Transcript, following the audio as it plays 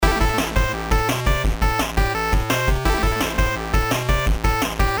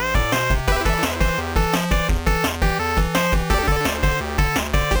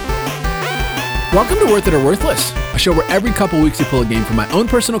Welcome to Worth It or Worthless, a show where every couple weeks we pull a game from my own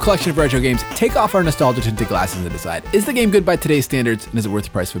personal collection of retro games, take off our nostalgia-tinted glasses and decide, is the game good by today's standards, and is it worth the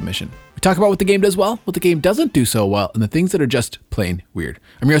price of admission? We talk about what the game does well, what the game doesn't do so well, and the things that are just plain weird.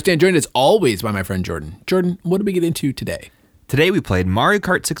 I'm your host, Dan, joined as always by my friend Jordan. Jordan, what do we get into today? Today we played Mario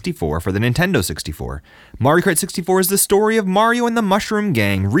Kart 64 for the Nintendo 64. Mario Kart 64 is the story of Mario and the Mushroom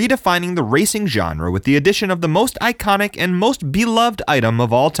Gang redefining the racing genre with the addition of the most iconic and most beloved item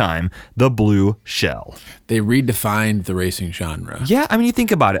of all time, the blue shell. They redefined the racing genre. Yeah, I mean, you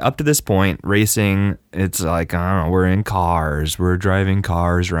think about it. Up to this point, racing, it's like, I don't know, we're in cars, we're driving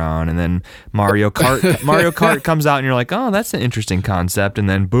cars around, and then Mario Kart comes out and you're like, oh, that's an interesting concept. And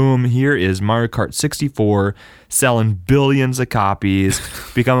then boom, here is Mario Kart 64 selling billions of copies,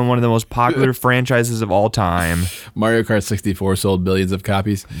 becoming one of the most popular franchises of all time. Mario Kart 64 sold billions of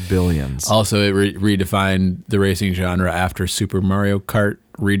copies. Billions. Also, it redefined the racing genre after Super Mario Kart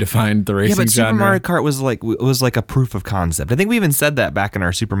redefined the racing genre. Super Mario Kart was like a proof of concept. I think we even said that back in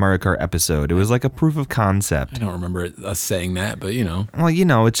our Super Mario Kart episode. It was like a proof of concept. I don't remember us saying that, but you know. Well, you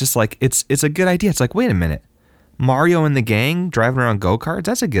know, it's just like, it's a good idea. It's like, wait a minute. Mario and the gang driving around go-karts?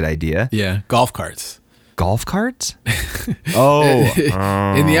 That's a good idea. Yeah, golf carts. Golf carts? In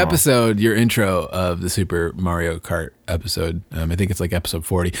the episode, your intro of the Super Mario Kart episode, I think it's like episode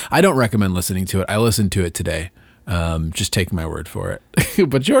 40. I don't recommend listening to it. I listened to it today. Just take my word for it.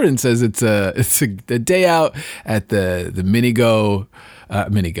 But Jordan says it's a day out at the mini golf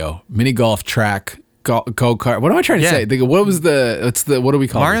track. Go-kart. What am I trying to say? What do we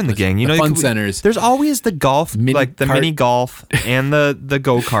call it? Mario and the gang. You know, fun centers. There's always the golf, mini golf and the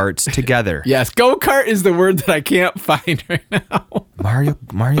go-karts together. Yes, go-kart is the word that I can't find right now. Mario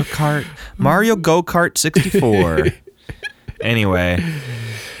Kart. Mario Go-Kart 64. Anyway.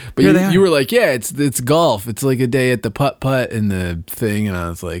 But you were like, yeah, it's golf. It's like a day at the putt and the thing, and I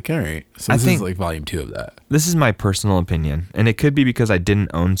was like, all right. So this is like volume 2 of that. This is my personal opinion, and it could be because I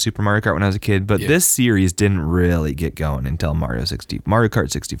didn't own Super Mario Kart when I was a kid, but this series didn't really get going until Mario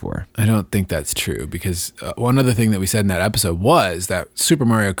Kart 64. I don't think that's true, because one other thing that we said in that episode was that Super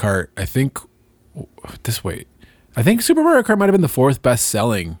Mario Kart, I think Super Mario Kart might have been the 4th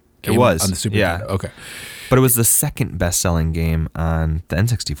best-selling game on the Super Nintendo. Okay. But it was the second best-selling game on the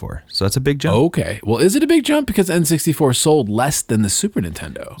N64, so that's a big jump. Okay. Well, is it a big jump because N64 sold less than the Super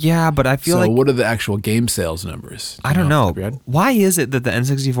Nintendo? Yeah, but I feel like... So what are the actual game sales numbers? I don't know. Why is it that the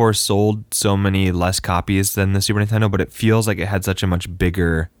N64 sold so many less copies than the Super Nintendo, but it feels like it had such a much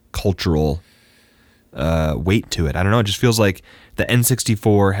bigger cultural weight to it? I don't know. It just feels like the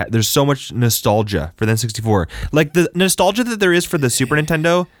N64... there's so much nostalgia for the N64. Like, the nostalgia that there is for the Super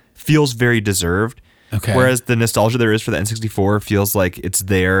Nintendo feels very deserved. Okay. Whereas the nostalgia there is for the N64 feels like it's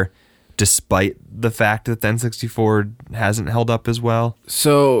there despite the fact that the N64 hasn't held up as well.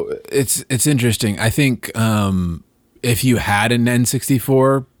 So it's interesting. I think if you had an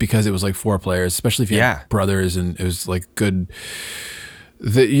N64, because it was like 4 players, especially if you had brothers and it was like good...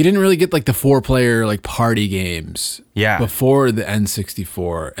 you didn't really get like the 4-player like party games before the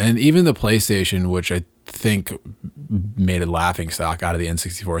N64. And even the PlayStation, which I think made a laughingstock out of the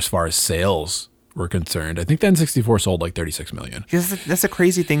N64 as far as sales were concerned. I think the N64 sold like 36 million. That's a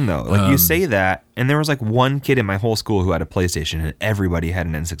crazy thing though. Like you say that, and there was like one kid in my whole school who had a PlayStation, and everybody had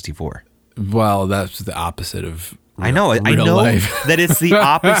an N64. Well, that's the opposite of I know life. That it's the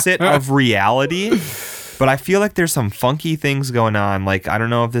opposite of reality, but I feel like there's some funky things going on. Like, I don't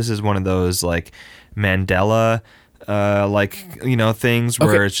know if this is one of those like Mandela things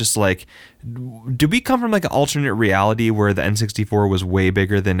where it's just like, do we come from like an alternate reality where the N64 was way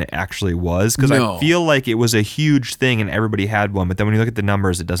bigger than it actually was? Because I feel like it was a huge thing and everybody had one, but then when you look at the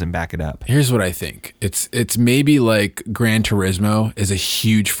numbers, it doesn't back it up. Here's what I think. It's maybe like Gran Turismo is a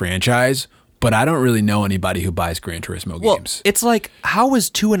huge franchise, but I don't really know anybody who buys Gran Turismo games. It's like, how is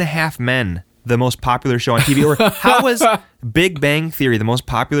 2.5 Men the most popular show on TV? Or how is Big Bang Theory the most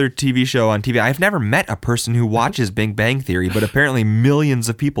popular TV show on TV? I've never met a person who watches Big Bang Theory, but apparently millions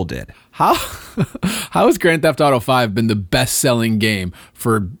of people did. How has Grand Theft Auto 5 been the best-selling game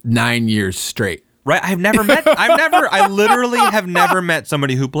for 9 years straight? Right? I literally have never met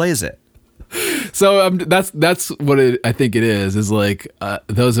somebody who plays it. So that's what I think it is like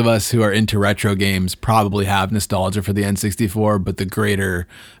those of us who are into retro games probably have nostalgia for the N64, but the greater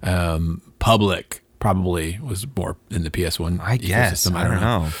public probably was more in the PS1 I guess. ecosystem. I don't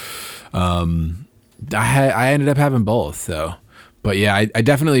know. I ended up having both though. But yeah, I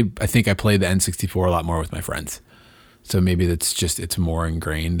think I played the N64 a lot more with my friends. So maybe it's more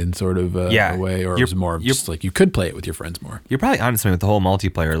ingrained in sort of a way, or it was more just like you could play it with your friends more. You're probably onto something with the whole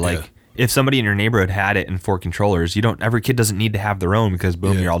multiplayer. Like if somebody in your neighborhood had it and 4 controllers, every kid doesn't need to have their own because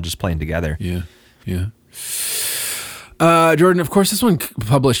boom, you're all just playing together. Yeah. Yeah. Jordan, of course, this one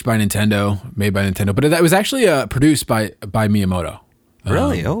published by Nintendo, made by Nintendo, but that was actually produced by Miyamoto.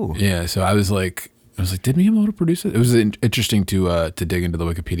 Really? Oh. Yeah. So I was like, did Miyamoto produce it? It was interesting to dig into the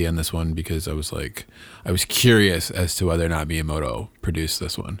Wikipedia on this one because I was curious as to whether or not Miyamoto produced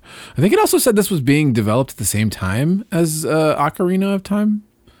this one. I think it also said this was being developed at the same time as Ocarina of Time.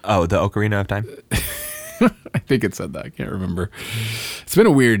 Oh, the Ocarina of Time? I think it said that. I can't remember. It's been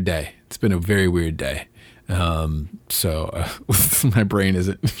a weird day. It's been a very weird day. So my brain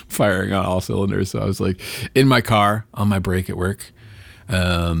isn't firing on all cylinders. So I was like in my car on my break at work,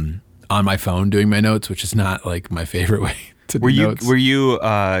 on my phone doing my notes, which is not like my favorite way to do notes. Were you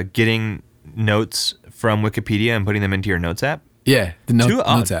getting notes from Wikipedia and putting them into your notes app? Yeah, the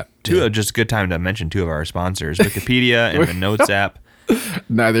notes app. Just a good time to mention two of our sponsors, Wikipedia and the Notes app. They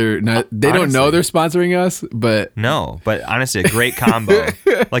don't know they're sponsoring us, but honestly, a great combo.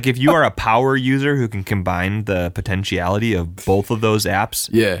 Like if you are a power user who can combine the potentiality of both of those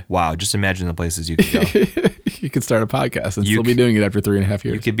apps, wow, just imagine the places you could go. You could start a podcast and still be doing it after 3.5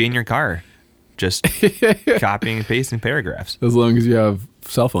 years. You could be in your car, just copying and pasting paragraphs. As long as you have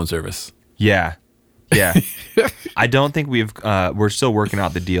cell phone service. Yeah. I don't think we're still working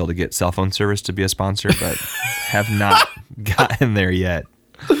out the deal to get cell phone service to be a sponsor, but have not gotten there yet.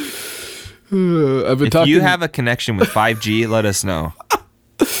 If you have a connection with 5G, let us know.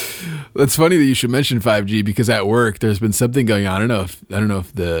 That's funny that you should mention 5G because at work there's been something going on. I don't know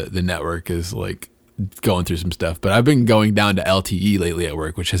if the network is like going through some stuff, but I've been going down to LTE lately at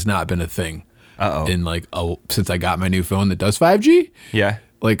work, which has not been a thing. In since I got my new phone that does 5G. Yeah.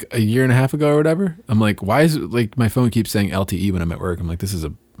 Like a year and a half ago or whatever. I'm like, why is it like my phone keeps saying LTE when I'm at work? I'm like, this is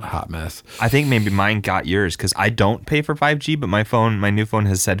a hot mess. I think maybe mine got yours because I don't pay for 5G, but my new phone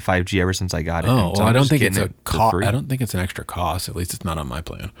has said 5G ever since I got it. Oh, well, I don't think it's a cost. I don't think it's an extra cost. At least it's not on my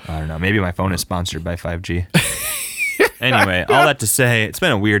plan. I don't know. Maybe my phone is sponsored by 5G. Anyway, all that to say, it's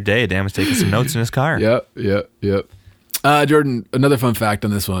been a weird day. Dan was taking some notes in his car. Yep. Jordan, another fun fact on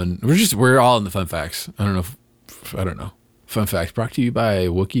this one. We're all in the fun facts. I don't know. Fun fact brought to you by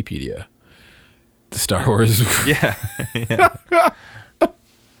Wikipedia. The Star Wars. Yeah.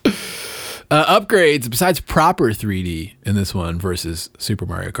 Upgrades besides proper 3D in this one versus Super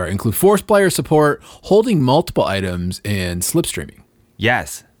Mario Kart include force player support, holding multiple items, and slipstreaming.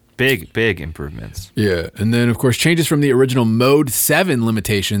 Yes. Big improvements. Yeah. And then, of course, changes from the original Mode 7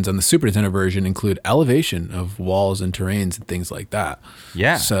 limitations on the Super Nintendo version include elevation of walls and terrains and things like that.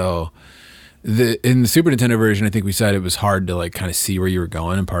 Yeah. So in the Super Nintendo version, I think we said it was hard to like kind of see where you were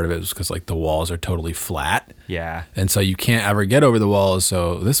going, and part of it was because like the walls are totally flat. Yeah. And so you can't ever get over the walls.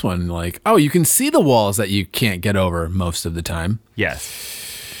 So this one, like, you can see the walls that you can't get over most of the time.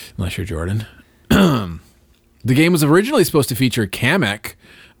 Yes. Unless you're Jordan. The game was originally supposed to feature Kamek,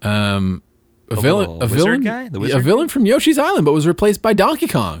 a villain from Yoshi's Island, but was replaced by Donkey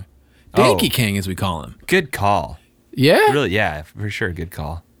Kong. Donkey King, as we call him. Good call. Yeah? Really, yeah, for sure, good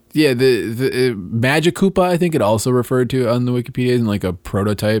call. Yeah, the Magic Koopa, I think it also referred to on the Wikipedia in like a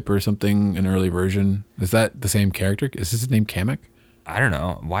prototype or something, an early version. Is that the same character? Is his name Kamek? I don't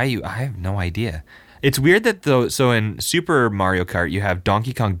know. I have no idea. It's weird that though. So in Super Mario Kart, you have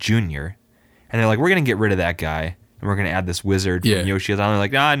Donkey Kong Jr., and they're like, we're going to get rid of that guy, and we're going to add this wizard from Yoshi's Island.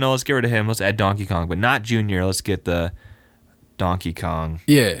 They're like, no, let's get rid of him. Let's add Donkey Kong, but not Jr. Let's get the Donkey Kong.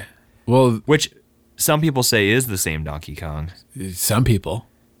 Yeah. Well, which some people say is the same Donkey Kong. Some people.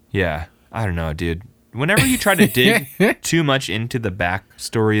 Yeah, I don't know, dude. Whenever you try to dig too much into the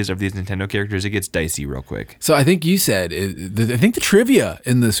backstories of these Nintendo characters, it gets dicey real quick. So I think you said, I think the trivia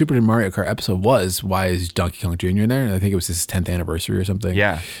in the Super Mario Kart episode was, why is Donkey Kong Jr. in there? And I think it was his 10th anniversary or something.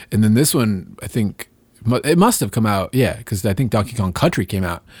 Yeah. And then this one, I think, it must have come out, because I think Donkey Kong Country came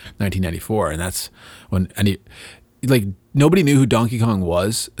out in 1994, and that's when, nobody knew who Donkey Kong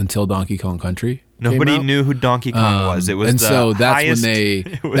was until Donkey Kong Country. Nobody knew who Donkey Kong was. It was, and so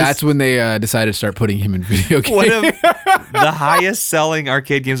that's when they decided to start putting him in video games. One of the highest selling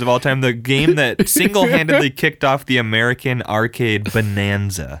arcade games of all time. The game that single-handedly kicked off the American arcade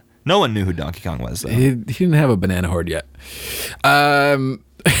bonanza. No one knew who Donkey Kong was, though. He didn't have a banana horde yet.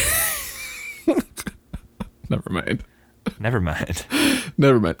 Never mind.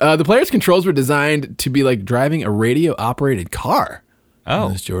 The player's controls were designed to be like driving a radio-operated car. Oh,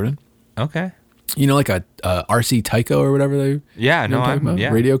 Miss Jordan. Okay. You know, like a RC Tyco or whatever they. Yeah, no,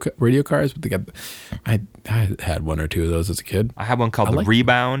 radio cars. But they got. I had one or two of those as a kid. I had one called the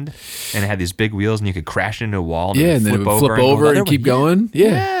Rebound, and it had these big wheels, and you could crash into a wall. And then it would flip over and keep going.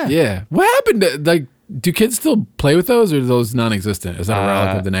 Yeah. What happened to Do kids still play with those, or are those non-existent? Is that a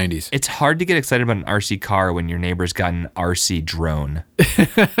relic of the 90s? It's hard to get excited about an RC car when your neighbor's got an RC drone.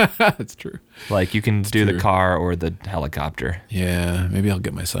 That's true. Like, you can do the car or the helicopter. Yeah, maybe I'll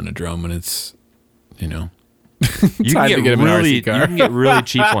get my son a drone when it's, you can get really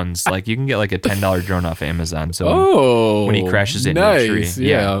cheap ones. Like, you can get like a $10 drone off Amazon. So when he crashes into a tree.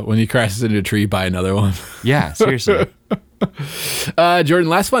 Yeah, when he crashes into a tree, buy another one. Yeah, seriously. Jordan,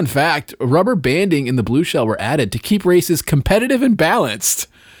 last fun fact, rubber banding in the blue shell were added to keep races competitive and balanced.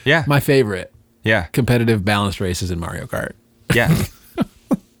 Yeah. My favorite. Yeah. Competitive balanced races in Mario Kart. Yeah.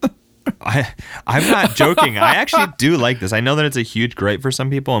 I'm not joking. I actually do like this. I know that it's a huge gripe for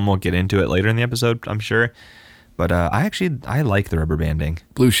some people, and we'll get into it later in the episode, I'm sure. But I like the rubber banding.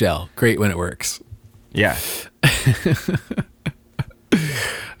 Blue shell, great when it works. Yeah.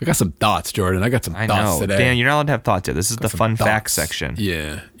 I got some thoughts, Jordan. I got some thoughts today. Dan, you're not allowed to have thoughts yet. This is the fun fact section.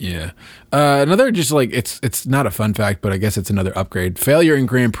 Yeah. Another, just like, it's not a fun fact, but I guess it's another upgrade. Failure in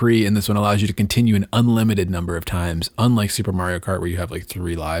Grand Prix in this one allows you to continue an unlimited number of times, unlike Super Mario Kart where you have like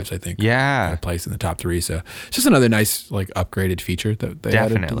 3 lives, I think. Yeah. Place in the top 3. So it's just another nice, like, upgraded feature that they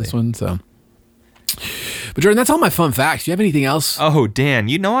added to this one. So. But Jordan, that's all my fun facts. Do you have anything else? Oh, Dan,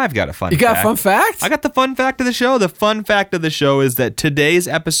 I've got a fun fact. You got a fun fact? I got the fun fact of the show. The fun fact of the show is that today's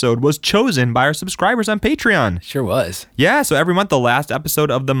episode was chosen by our subscribers on Patreon. Sure was. Yeah, so every month, the last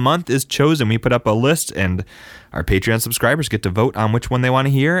episode of the month is chosen. We put up a list, and our Patreon subscribers get to vote on which one they want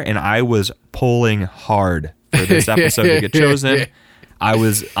to hear, and I was pulling hard for this episode to get chosen. I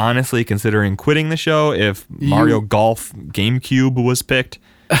was honestly considering quitting the show if Mario Golf GameCube was picked.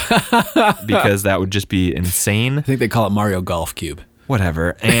 Because that would just be insane. I think they call it Mario Golf Cube.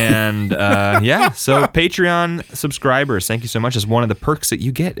 Whatever. And so Patreon subscribers, thank you so much. It's one of the perks that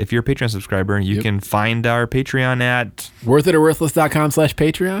you get if you're a Patreon subscriber. You can find our Patreon at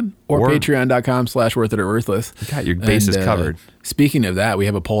worthitoworworthless.com/Patreon or patreon.com/worthitoworworthless. You got your bases covered. Speaking of that, we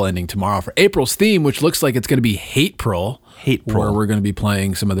have a poll ending tomorrow for April's theme, which looks like it's going to be Hate-Prol. Where we're going to be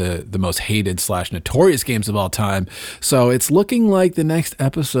playing some of the most hated / notorious games of all time. So it's looking like the next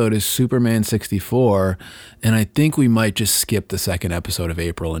episode is Superman 64, and I think we might just skip the second episode of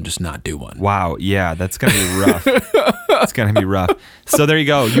April and just not do one. Wow, yeah, that's going to be rough. It's going to be rough. So there you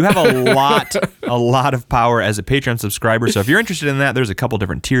go. You have a lot of power as a Patreon subscriber. So if you're interested in that, there's a couple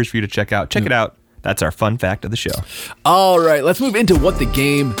different tiers for you to check out. Check it out. That's our fun fact of the show. All right, let's move into what the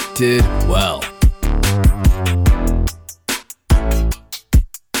game did well.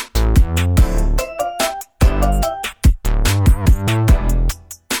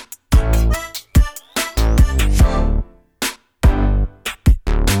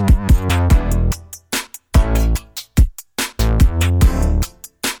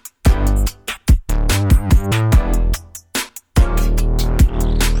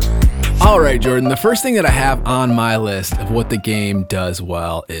 All right, Jordan, the first thing that I have on my list of what the game does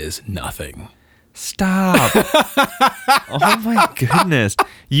well is nothing. Stop. Oh my goodness.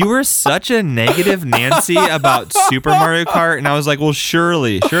 You were such a negative Nancy about Super Mario Kart, and I was like, well,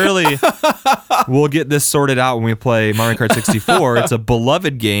 surely we'll get this sorted out when we play Mario Kart 64. It's a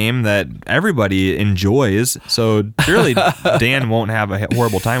beloved game that everybody enjoys, so surely Dan won't have a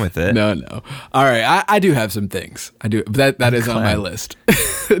horrible time with it. No. All right, I do have some things. I do. That is on my list.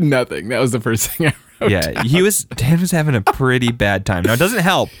 Nothing. That was the first thing I wrote down. Dan was having a pretty bad time. Now, it doesn't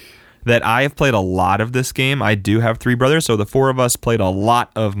help that I have played a lot of this game. I do have 3 brothers, so the 4 of us played a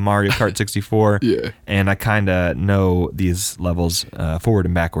lot of Mario Kart 64. Yeah. And I kind of know these levels forward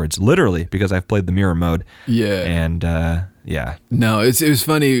and backwards, literally, because I've played the mirror mode. Yeah. And yeah. No, it was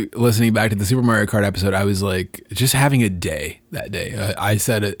funny listening back to the Super Mario Kart episode. I was like just having a day that day. I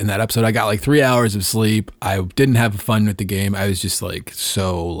said it in that episode. I got like 3 hours of sleep. I didn't have fun with the game. I was just like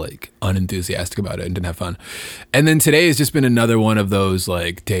so like unenthusiastic about it and didn't have fun. And then today has just been another one of those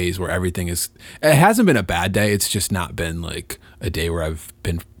like days where everything is. It hasn't been a bad day. It's just not been like a day where I've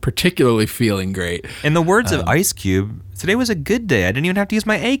been particularly feeling great. In the words of Ice Cube, today was a good day. I didn't even have to use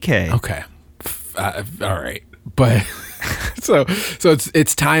my AK. Okay. All right. But so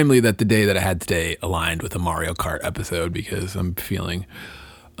it's timely that the day that I had today aligned with a Mario Kart episode because I'm feeling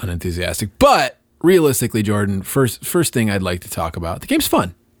unenthusiastic. But realistically, Jordan, first thing I'd like to talk about, the game's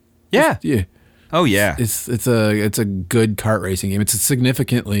fun. Yeah. Yeah. Oh yeah. It's a good kart racing game. It's a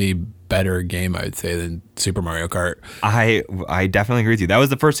significantly better game, I would say, than Super Mario Kart. I definitely agree with you. That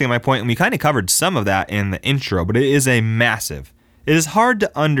was the first thing on my point, and we kind of covered some of that in the intro, but it is it is hard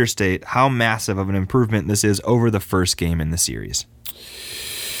to understate how massive of an improvement this is over the first game in the series.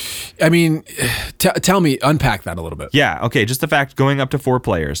 I mean, tell me, unpack that a little bit. Yeah, okay, just the fact going up to 4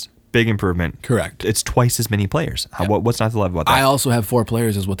 players. Big improvement. Correct. It's twice as many players. What's not to love about that? I also have 4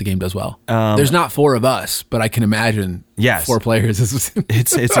 players is what the game does well. There's not 4 of us, but I can imagine 4 players is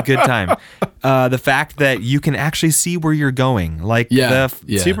it's a good time. The fact that you can actually see where you're going. Like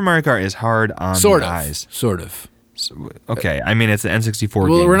Super Mario Kart is hard on the eyes. Sort of. So, okay, I mean it's an N64 game.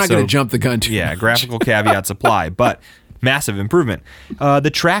 Well, we're not going to jump the gun too much. Graphical caveats apply, but massive improvement.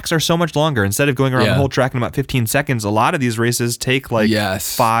 The tracks are so much longer. Instead of going around the whole track in about 15 seconds, a lot of these races take like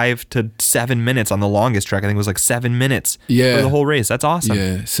 5 to 7 minutes on the longest track. I think it was like 7 minutes for the whole race. That's awesome.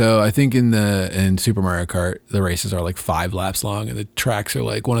 Yeah. So I think in Super Mario Kart, the races are like 5 laps long, and the tracks are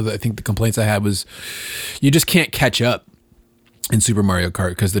like I think the complaints I had was you just can't catch up in Super Mario Kart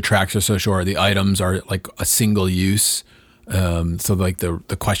because the tracks are so short. The items are like a single use. So like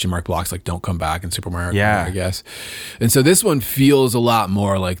the question mark blocks like don't come back in Super Mario Kart, I guess. And so this one feels a lot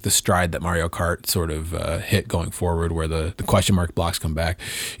more like the stride that Mario Kart sort of hit going forward, where the question mark blocks come back.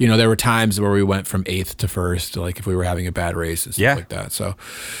 You know, there were times where we went from 8th to 1st, like if we were having a bad race and stuff like that. So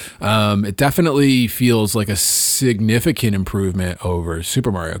it definitely feels like a significant improvement over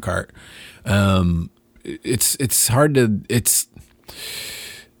Super Mario Kart. It's hard to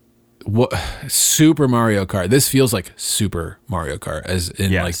what Super Mario Kart. This feels like Super Mario Kart, as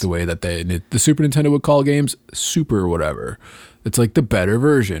in like the way that the Super Nintendo would call games Super whatever. It's like the better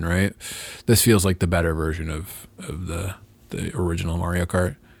version, right? This feels like the better version of the original Mario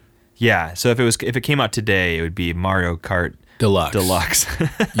Kart. Yeah. So if it came out today, it would be Mario Kart Deluxe.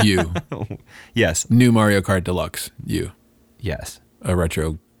 U. Yes. New Mario Kart Deluxe. U. Yes. A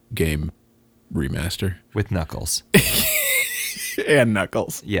retro game remaster with Knuckles. And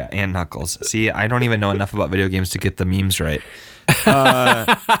Knuckles. Yeah, and Knuckles. See, I don't even know enough about video games to get the memes right. It's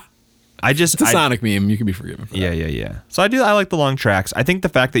a Sonic meme. You can be forgiven for that. Yeah. So I like the long tracks. I think the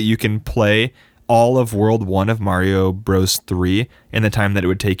fact that you can play all of World 1 of Mario Bros. 3 in the time that it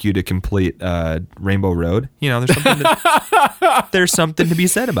would take you to complete Rainbow Road, you know, there's something to be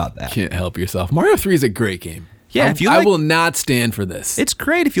said about that. Can't help yourself. Mario 3 is a great game. Yeah, I will not stand for this. It's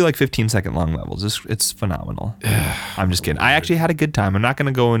great if you like 15-second long levels. It's phenomenal. I'm just kidding. I actually had a good time. I'm not going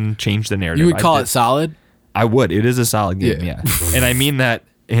to go and change the narrative. You would call it solid? I would. It is a solid game, yeah. And I mean that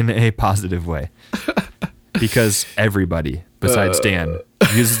in a positive way. Because everybody, besides Dan,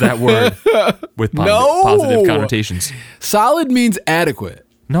 uses that word with positive connotations. Solid means adequate.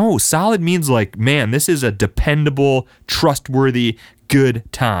 No, solid means like, man, this is a dependable, trustworthy, good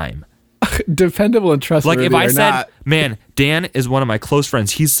time. Dependable and trustworthy. Like if I said, man, Dan is one of my close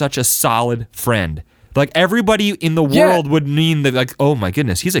friends. He's such a solid friend. Like everybody in the world would mean that, like, oh my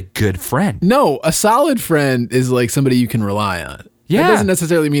goodness, he's a good friend. No, a solid friend is like somebody you can rely on. Yeah. That doesn't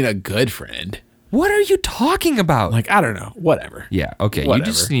necessarily mean a good friend. What are you talking about? Like, I don't know. Whatever. Yeah, okay. Whatever.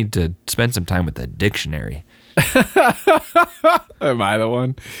 You just need to spend some time with the dictionary. Am I the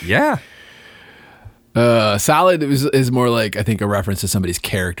one? Yeah. Solid is more like, I think, a reference to somebody's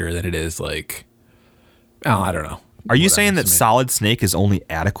character than it is like, I don't know. Are you saying that Solid Snake is only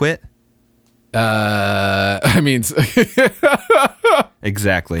adequate? I mean,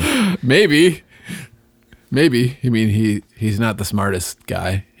 exactly. Maybe. I mean, he's not the smartest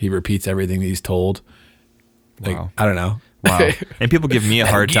guy. He repeats everything he's told. Like, wow. I don't know. Wow. And people give me a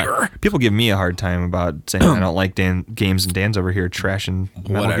hard time. People give me a hard time about saying I don't like games, and Dan's over here trashing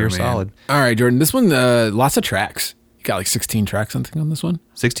Metal Gear Solid. All right, Jordan. This one, lots of tracks. You got like 16 tracks, something on this one.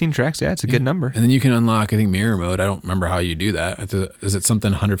 16 tracks, yeah, it's a good number. And then you can unlock, I think, mirror mode. I don't remember how you do that. Is it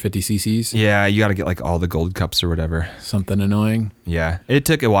something 150 cc's? Yeah, you got to get like all the gold cups or whatever. Something annoying. Yeah, it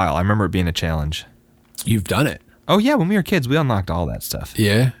took a while. I remember it being a challenge. You've done it. Oh yeah, when we were kids, we unlocked all that stuff.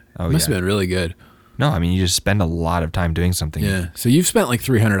 Yeah. Oh, must have been really good. No, I mean, you just spend a lot of time doing something. Yeah. So you've spent like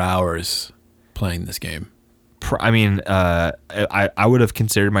 300 hours playing this game. I mean, I would have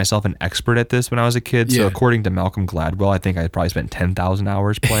considered myself an expert at this when I was a kid. So according to Malcolm Gladwell, I think I probably spent 10,000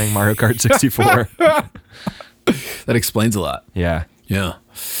 hours playing Mario Kart 64. That explains a lot. Yeah. Yeah.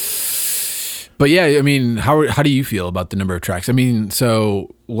 But yeah, I mean, how do you feel about the number of tracks? I mean,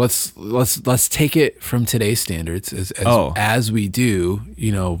 so let's take it from today's standards as we do,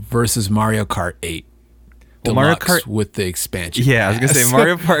 you know, versus Mario Kart 8. Well, Mario Kart with the expansion. Yeah, I was gonna say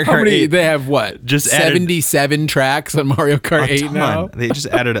Mario Kart 8. They have what? Just 77 tracks on Mario Kart 8 now. They just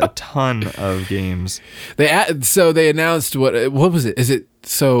added a ton of games. They announced what was it? Is it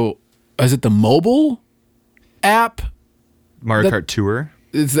the mobile app? Mario Kart Tour.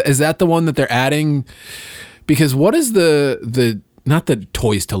 Is that the one that they're adding? Because what is the not the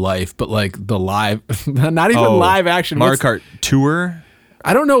Toys to Life, but like the live, not even live action Mario Kart Tour.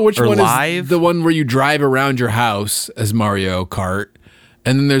 I don't know which one live? Is the one where you drive around your house as Mario Kart,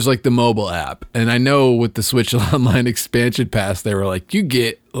 And then there's like the mobile app. And I know with the Switch Online expansion pass, they were like, you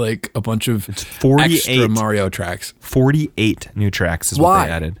get like a bunch of extra Mario tracks. 48 new tracks is what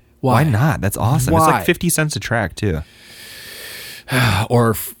they added. Why not? That's awesome. It's like 50 cents a track too.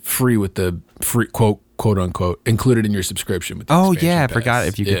 Or free with the free quote unquote included in your subscription with the expansion I pass. forgot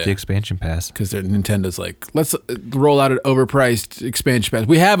if you get the expansion pass. Because Nintendo's like, let's roll out an overpriced expansion pass.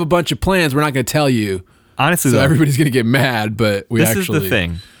 We have a bunch of plans. We're not going to tell you. Honestly, so everybody's going to get mad, but this is the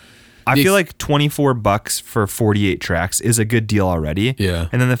thing. I feel like $24 for 48 tracks is a good deal already. Yeah.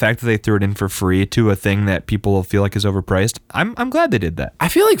 And then the fact that they threw it in for free to a thing that people feel like is overpriced, I'm glad they did that. I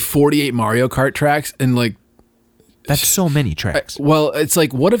feel like 48 Mario Kart tracks and like that's so many tracks. Well, it's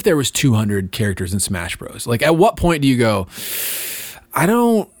like, what if there was 200 characters in Smash Bros? Like, at what point do you go, I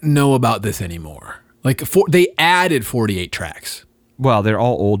don't know about this anymore? Like, they added 48 tracks. Well, they're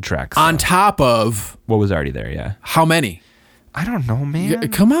all old tracks. On top of what was already there, yeah. How many? I don't know, man.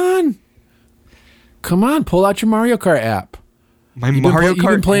 Come on, pull out your Mario Kart app. You've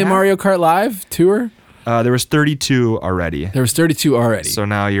been playing Mario Kart Live Tour? There was 32 already. So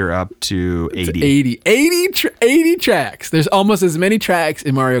now you're up to 80. 80 tracks. There's almost as many tracks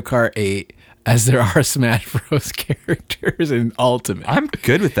in Mario Kart 8 as there are Smash Bros. Characters in Ultimate. I'm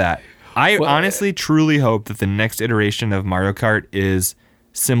good with that. I honestly, truly hope that the next iteration of Mario Kart is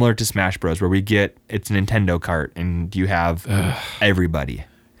similar to Smash Bros., where we get it's Nintendo Kart and you have everybody.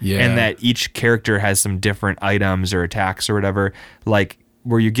 Yeah. And that each character has some different items or attacks or whatever, like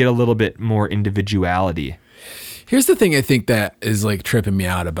where you get a little bit more individuality. Here's the thing I think that is like tripping me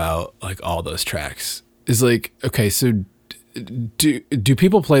out about like all those tracks is like, okay, so do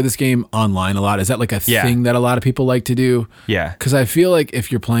people play this game online a lot? Is that like a thing that a lot of people like to do? Yeah. Because I feel like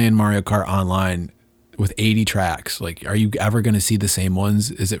if you're playing Mario Kart online with 80 tracks, like, are you ever going to see the same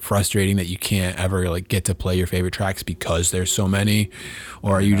ones? Is it frustrating that you can't ever like get to play your favorite tracks because there's so many?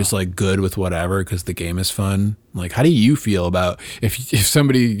 Or are you just like good with whatever because the game is fun? Like, how do you feel about if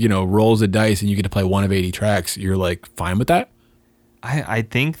somebody, rolls a dice and you get to play one of 80 tracks, you're like fine with that? I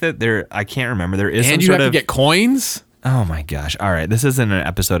think that I can't remember. There is and some you have to get coins? Oh my gosh. All right. This isn't an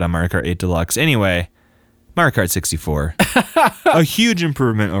episode on Mario Kart 8 Deluxe. Anyway, Mario Kart 64. A huge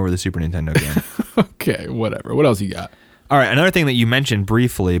improvement over the Super Nintendo game. Okay, whatever. What else you got? All right, another thing that you mentioned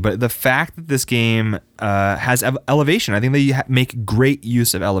briefly, but the fact that this game has elevation. I think they make great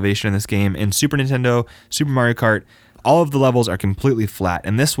use of elevation in this game. In Super Nintendo, Super Mario Kart, all of the levels are completely flat.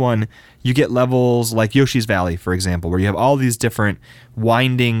 In this one, you get levels like Yoshi's Valley, for example, where you have all these different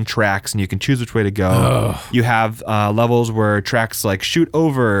winding tracks and you can choose which way to go. Oh. You have levels where tracks like shoot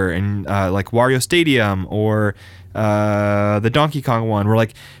over and like Wario Stadium or the Donkey Kong one, where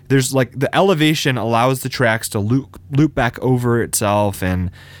like there's like the elevation allows the tracks to loop back over itself, and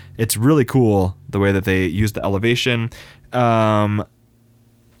it's really cool the way that they use the elevation. I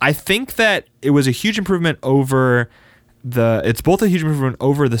think that it was a huge improvement over it's both a huge improvement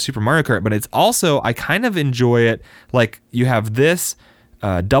over the Super Mario Kart, but it's also, I kind of enjoy it. Like you have this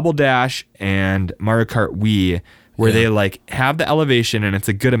Double Dash and Mario Kart Wii, where they like have the elevation and it's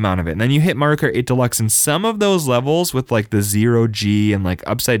a good amount of it. And then you hit Mario Kart 8 Deluxe and some of those levels with like the 0G and like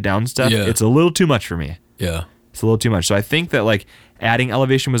upside down stuff, it's a little too much for me. Yeah. It's a little too much. So I think that like adding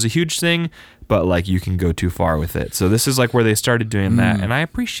elevation was a huge thing, but like you can go too far with it. So this is like where they started doing that, and I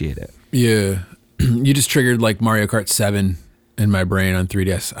appreciate it. Yeah. You just triggered like Mario Kart 7 in my brain on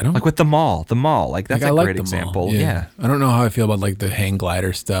 3DS. I don't like with the mall, like that's a great example. Yeah. I don't know how I feel about like the hang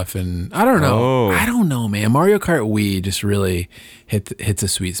glider stuff, and I don't know. I don't know, man. Mario Kart Wii just really hits a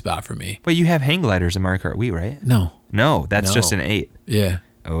sweet spot for me. But you have hang gliders in Mario Kart Wii, right? No, that's just an 8. Yeah.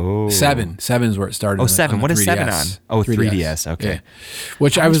 Oh. 7 is where it started. 7. What is 7 on? Oh, 3DS. Okay. Yeah.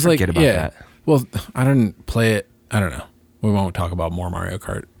 Which I was like, forget about that. Well, I didn't play it. I don't know. We won't talk about more Mario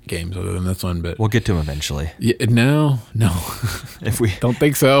Kart games other than this one, but we'll get to them eventually. Yeah, no. If we don't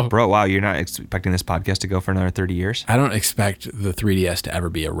think so, bro. Wow, you're not expecting this podcast to go for another 30 years? I don't expect the 3DS to ever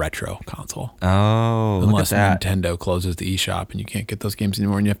be a retro console. Oh, unless Nintendo closes the eShop and you can't get those games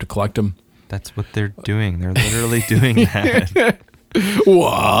anymore and you have to collect them. That's what they're doing. They're literally doing that.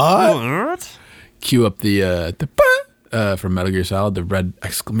 What? Cue up the from Metal Gear Solid, the red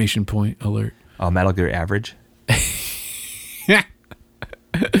exclamation point alert. Oh, Metal Gear Average.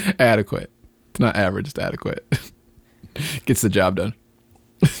 Adequate. It's not average, it's adequate. Gets the job done.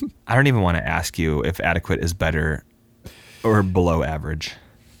 I don't even want to ask you if adequate is better or below average.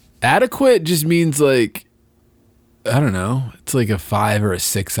 Adequate just means like, I don't know. It's like a 5 or a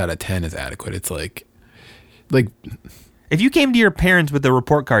 6 out of 10 is adequate. It's like if you came to your parents with a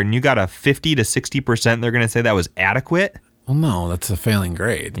report card and you got a 50 to 60%, they're going to say that was adequate? Well, no, that's a failing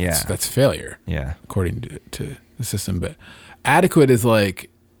grade. Yeah. That's failure. Yeah. According to the system. But adequate is like,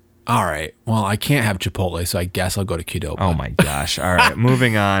 all right, well, I can't have Chipotle, so I guess I'll go to Qdoba. Oh my gosh! All right,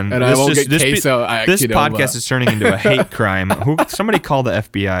 moving on. And I won't get queso at This Qdoba. podcast is turning into a hate crime. Somebody call the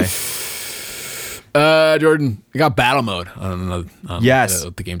FBI. Jordan, I got battle mode. I don't know. Yes,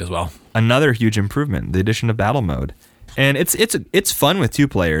 the game does well. Another huge improvement: the addition of battle mode. And it's fun with 2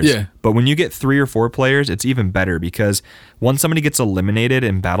 players. Yeah. But when you get 3 or 4 players, it's even better because once somebody gets eliminated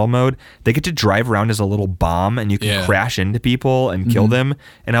in battle mode, they get to drive around as a little bomb and you can crash into people and kill them.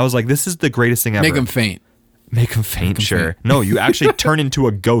 And I was like, this is the greatest thing ever. Make them faint. Make them faint, sure. No, you actually turn into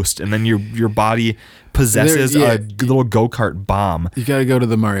a ghost and then your body possesses a little go-kart bomb. You got to go to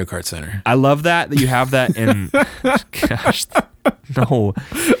the Mario Kart Center. I love that you have that in... Gosh, no.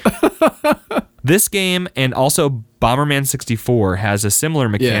 This game and also Bomberman 64 has a similar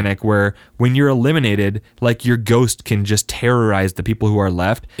mechanic where when you're eliminated, like your ghost can just terrorize the people who are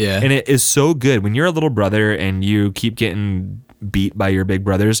left. Yeah. And it is so good when you're a little brother and you keep getting beat by your big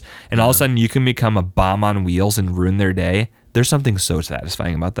brothers and all of a sudden you can become a bomb on wheels and ruin their day. There's something so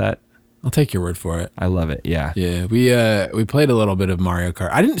satisfying about that. I'll take your word for it. I love it. Yeah. Yeah. We played a little bit of Mario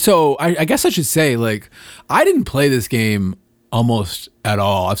Kart. I guess I should say, like, I didn't play this game almost at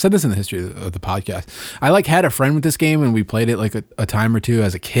all. I've said this in the history of the podcast. I had a friend with this game and we played it like a time or two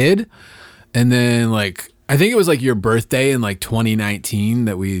as a kid. And then I think it was like your birthday in 2019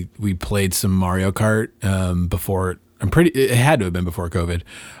 that we played some Mario Kart before. It had to have been before COVID.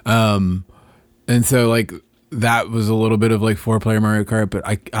 And so that was a little bit of 4-player Mario Kart, but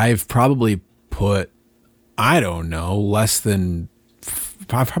I've probably put, I don't know, less than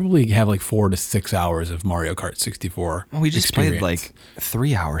I probably have 4 to 6 hours of Mario Kart 64. Well, we just played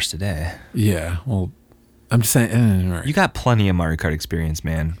 3 hours today. Yeah. Well, I'm just saying. Right. You got plenty of Mario Kart experience,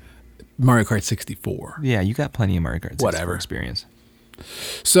 man. Mario Kart 64. Yeah, you got plenty of Mario Kart 64 experience.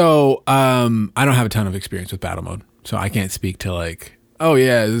 So, I don't have a ton of experience with battle mode, so I can't speak to oh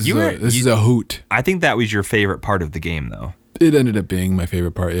yeah, this is a hoot. I think that was your favorite part of the game, though. It ended up being my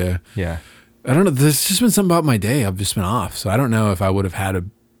favorite part. Yeah. Yeah. I don't know. There's just been something about my day. I've just been off. So I don't know if I would have had a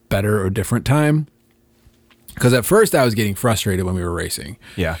better or different time. Because at first I was getting frustrated when we were racing.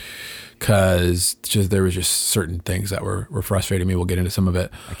 Yeah. Because there was just certain things that were frustrating me. We'll get into some of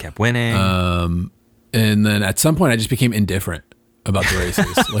it. I kept winning. And then at some point I just became indifferent about the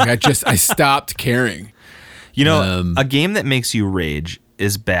races. I stopped caring. You know, a game that makes you rage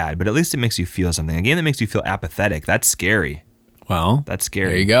is bad, but at least it makes you feel something. A game that makes you feel apathetic, that's scary. Well, that's scary.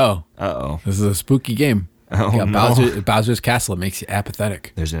 There you go. Uh-oh. This is a spooky game. Oh, no. Bowser's Castle. It makes you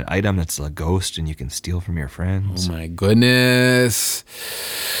apathetic. There's an item that's a ghost and you can steal from your friends. Oh, my goodness.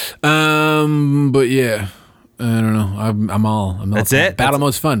 But yeah, I don't know. I'm all. That's it? Battle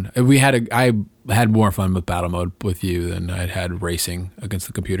mode's fun. I had more fun with battle mode with you than I'd had racing against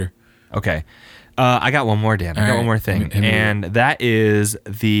the computer. Okay. I got one more, Dan. I got one more thing. And that is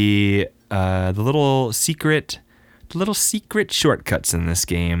the little secret shortcuts in this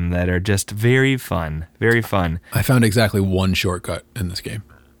game that are just very fun. Very fun. I found exactly one shortcut in this game.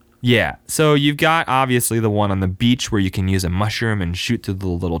 Yeah. So you've got obviously the one on the beach where you can use a mushroom and shoot through the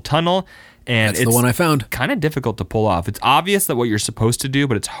little tunnel. And that's the one I found. Kind of difficult to pull off. It's obvious that what you're supposed to do,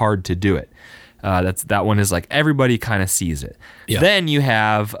 but it's hard to do it. That one is everybody kind of sees it. Yeah. Then you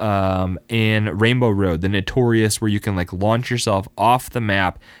have in Rainbow Road, the notorious where you can launch yourself off the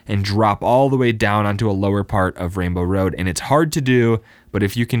map and drop all the way down onto a lower part of Rainbow Road. And it's hard to do, but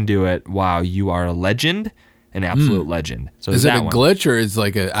if you can do it, wow, you are a legend, an absolute legend. So is it a glitch or is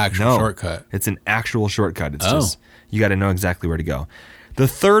it an actual shortcut? It's an actual shortcut. It's just, you got to know exactly where to go. The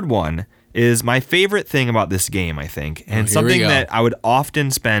third one is my favorite thing about this game, I think, and something that I would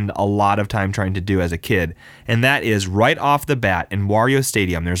often spend a lot of time trying to do as a kid, and that is right off the bat in Wario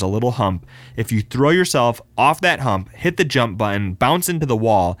Stadium, there's a little hump. If you throw yourself off that hump, hit the jump button, bounce into the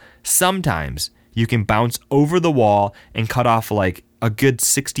wall, sometimes you can bounce over the wall and cut off a good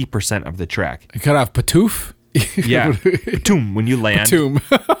 60% of the track. You cut off Patoof? Yeah, Patoom, when you land. Patoom.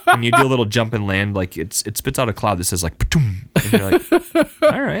 When you do a little jump and land, it spits out a cloud that says Patoom. And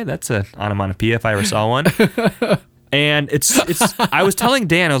you're all right, that's an onomatopoeia if I ever saw one. And it's I was telling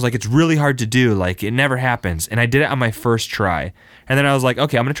Dan, I was it's really hard to do, it never happens. And I did it on my first try. And then I was okay,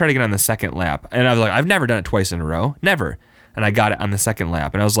 I'm going to try to get on the second lap. And I was I've never done it twice in a row. Never. And I got it on the second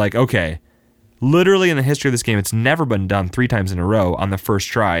lap. And I was okay, literally in the history of this game, it's never been done 3 times in a row on the first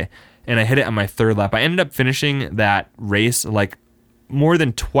try. And I hit it on my third lap. I ended up finishing that race more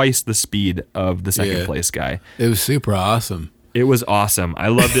than twice the speed of the second place guy. It was super awesome. It was awesome. I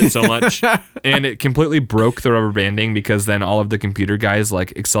loved it so much. And it completely broke the rubber banding because then all of the computer guys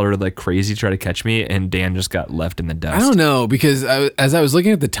like accelerated like crazy to try to catch me, and Dan just got left in the dust. I don't know, because as I was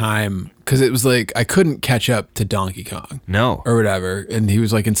looking at the time, because it was like I couldn't catch up to Donkey Kong. No. Or whatever. And he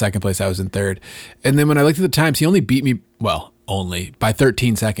was like in second place. I was in third. And then when I looked at the times, he only beat me, well, only by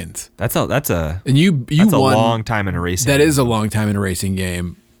 13 seconds. That's a won, long time in a racing game. That is a long time in a racing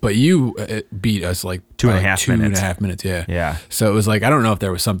game. But you beat us like 2.5 minutes. Yeah. Yeah. So it was like, I don't know if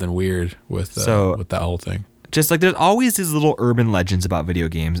there was something weird with that whole thing. Just like there's always these little urban legends about video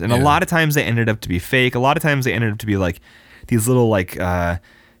games. And a lot of times they ended up to be fake. A lot of times they ended up to be like these little like,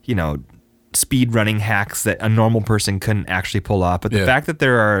 speed running hacks that a normal person couldn't actually pull off. But the fact that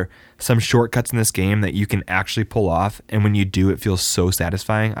there are some shortcuts in this game that you can actually pull off, and when you do, it feels so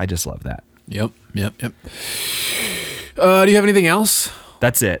satisfying. I just love that. Yep. Do you have anything else?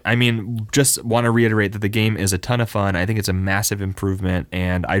 That's it. I mean, just want to reiterate that the game is a ton of fun. I think it's a massive improvement,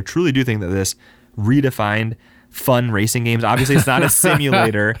 and I truly do think that this redefined fun racing games. Obviously, it's not a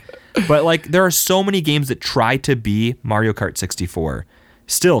simulator, but like there are so many games that try to be Mario Kart 64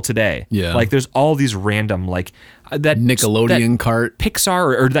 still today. Yeah. Like there's all these random like that Nickelodeon kart,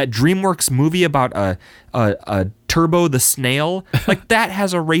 Pixar or that DreamWorks movie about a Turbo the Snail. Like that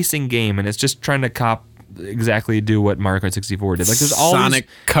has a racing game, and it's just trying to exactly do what Mario Kart 64 did. Like there's all Sonic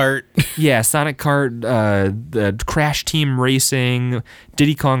Kart. Yeah, Sonic Kart, the Crash Team Racing,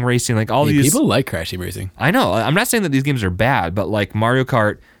 Diddy Kong Racing, like all these people like Crash Team Racing. I know. I'm not saying that these games are bad, but like Mario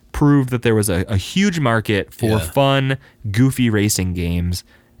Kart proved that there was a huge market for fun, goofy racing games,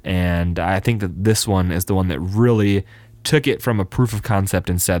 and I think that this one is the one that really took it from a proof of concept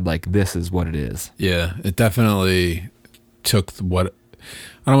and said like this is what it is. Yeah, it definitely took what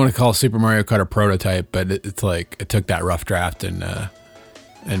I don't want to call Super Mario Kart a prototype, but it's like it took that rough draft and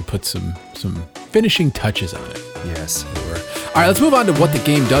put some finishing touches on it. Yes. All right, let's move on to what the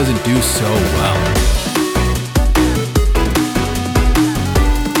game doesn't do so well.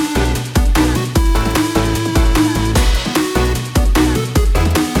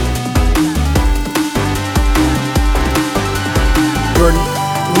 Jordan,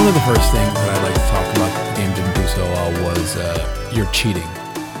 one of the first things that I like to talk about that the game didn't do so well was your cheating.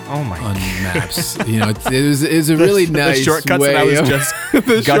 Oh my on maps. It was a really nice the shortcuts way that I was just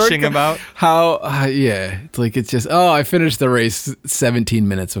gushing about. How it's like it's just I finished the race 17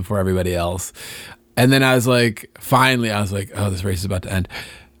 minutes before everybody else, and then I was like, finally, this race is about to end.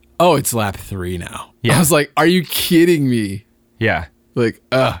 Oh, it's lap 3 now. Yeah. I was like, are you kidding me? Yeah. Like,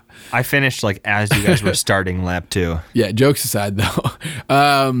 I finished like as you guys were starting lap 2. Yeah. Jokes aside, though,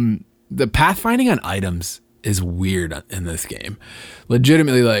 the pathfinding on items is weird in this game.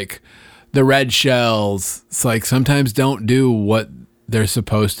 Legitimately, like the red shells, it's like sometimes don't do what they're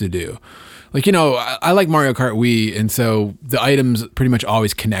supposed to do. Like, I like Mario Kart Wii, and so the items pretty much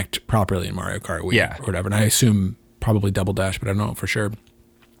always connect properly in Mario Kart Wii or whatever. And I assume probably Double Dash, but I don't know for sure.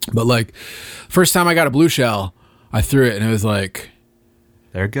 But like, first time I got a blue shell, I threw it and it was like,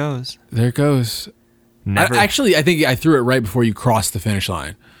 there it goes. There it goes. Never. I think I threw it right before you crossed the finish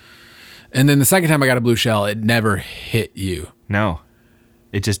line. And then the second time I got a blue shell, it never hit you. No.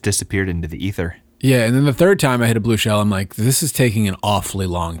 It just disappeared into the ether. Yeah, and then the third time I hit a blue shell, I'm like, this is taking an awfully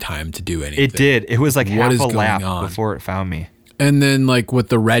long time to do anything. It did. It was like half a lap before it found me. And then like with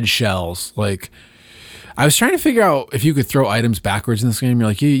the red shells, like I was trying to figure out if you could throw items backwards in this game. You're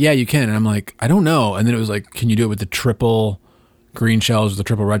like, yeah, you can. And I'm like, I don't know. And then it was like, can you do it with the triple green shells or the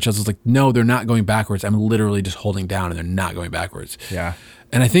triple red shells? I was like, no, they're not going backwards. I'm literally just holding down and they're not going backwards. Yeah.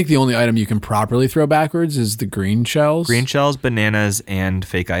 And I think the only item you can properly throw backwards is the green shells. Green shells, bananas, and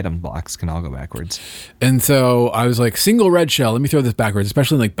fake item blocks can all go backwards. And so I was like, single red shell, let me throw this backwards,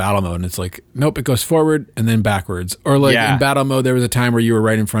 especially in like battle mode. And it's like, nope, it goes forward and then backwards. Or like in battle mode, there was a time where you were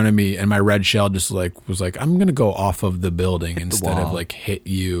right in front of me and my red shell just like was like, I'm going to go off of the building instead of like hit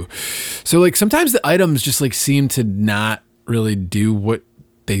you. So like sometimes the items just like seem to not really do what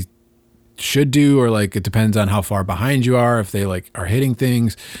they should do, or like it depends on how far behind you are, if they like are hitting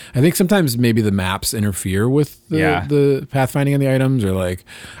things. I think sometimes maybe the maps interfere with the pathfinding on the items, or like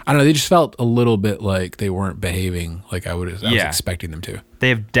I don't know, they just felt a little bit like they weren't behaving like I was expecting them to. They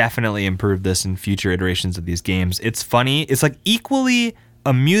have definitely improved this in future iterations of these games. It's funny, it's like equally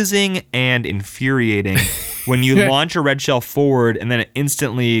amusing and infuriating when you launch a red shell forward and then it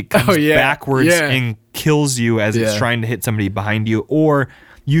instantly comes backwards and kills you as it's trying to hit somebody behind you, or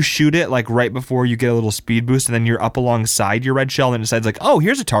you shoot it like right before you get a little speed boost and then you're up alongside your red shell and it decides like, oh,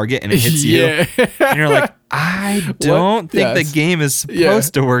 here's a target, and it hits you. And you're like, I don't think the game is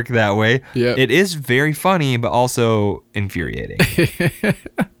supposed to work that way. It is very funny, but also infuriating.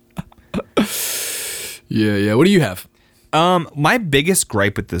 Yeah. What do you have? My biggest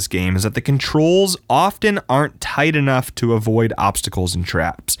gripe with this game is that the controls often aren't tight enough to avoid obstacles and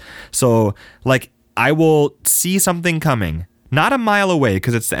traps. So, like, I will see something coming, not a mile away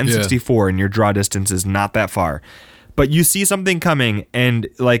because it's the N64 and your draw distance is not that far. But you see something coming and,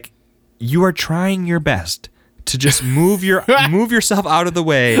 like, you are trying your best to just move yourself out of the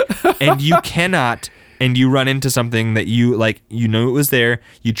way, and you cannot. And you run into something that you knew it was there,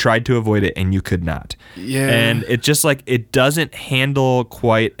 you tried to avoid it, and you could not. Yeah. And it just it doesn't handle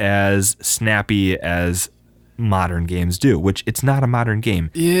quite as snappy as modern games do, which it's not a modern game.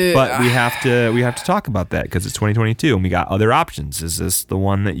 Yeah. But we have to talk about that because it's 2022 and we got other options. Is this the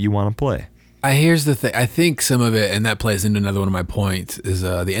one that you want to play? Here's the thing. I think some of it, and that plays into another one of my points, is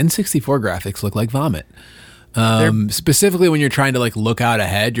the N64 graphics look like vomit. Specifically when you're trying to look out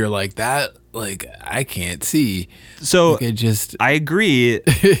ahead, you're like that. I can't see. So I agree.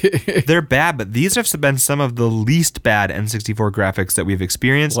 They're bad, but these have been some of the least bad N64 graphics that we've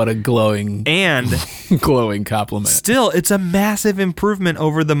experienced. What a glowing compliment. Still, it's a massive improvement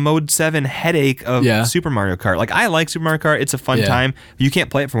over the Mode 7 headache of Super Mario Kart. I like Super Mario Kart. It's a fun time. You can't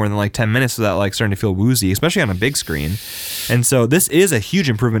play it for more than 10 minutes without starting to feel woozy, especially on a big screen. And so this is a huge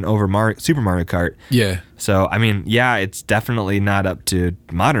improvement over Super Mario Kart. Yeah. So, I mean, it's definitely not up to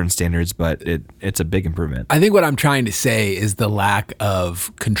modern standards, but it's a big improvement. I think what I'm trying to say is the lack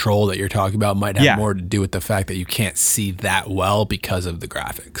of control that you're talking about might have more to do with the fact that you can't see that well because of the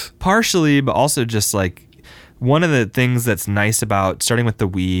graphics. Partially, but also just one of the things that's nice about starting with the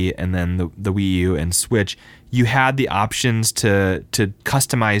Wii and then the Wii U and Switch, you had the options to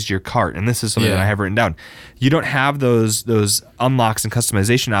customize your cart, and this is something that I have written down. You don't have those unlocks and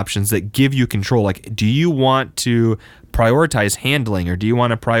customization options that give you control. Do you want to prioritize handling or do you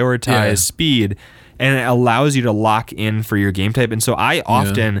want to prioritize speed? And it allows you to lock in for your game type. And so I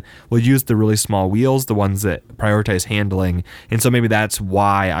often will use the really small wheels, the ones that prioritize handling. And so maybe that's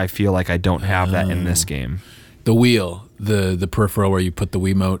why I feel like I don't have that in this game. The wheel, the peripheral where you put the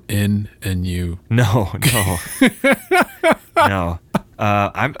Wiimote in and you... No. No.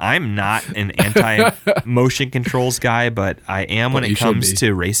 I'm not an anti-motion controls guy, but I am when it comes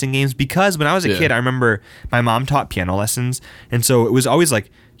to racing games. Because when I was a kid, I remember my mom taught piano lessons. And so it was always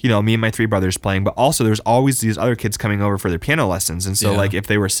me and my three brothers playing, but also there was always these other kids coming over for their piano lessons. And so if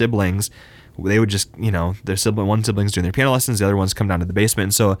they were siblings, they would just, one sibling's doing their piano lessons, the other ones come down to the basement.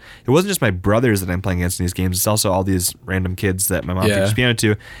 And so it wasn't just my brothers that I'm playing against in these games. It's also all these random kids that my mom teaches piano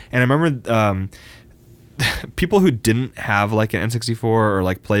to. And I remember people who didn't have an N64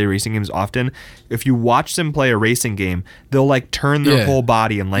 or play racing games often, if you watch them play a racing game, they'll turn their whole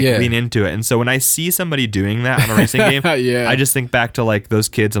body and lean into it. And so when I see somebody doing that on a racing game, I just think back to those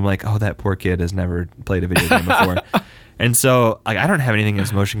kids. I'm like, oh, that poor kid has never played a video game before. And so I don't have anything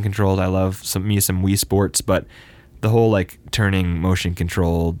that's motion controlled. I love some Wii Sports, but the whole turning motion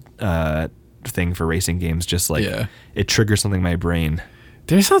controlled thing for racing games just it triggers something in my brain.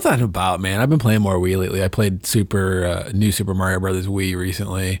 There's something about, man. I've been playing more Wii lately. I played New Super Mario Brothers Wii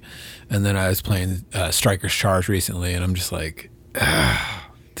recently, and then I was playing Strikers Charge recently, and I'm just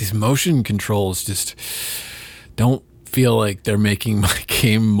these motion controls just don't feel like they're making my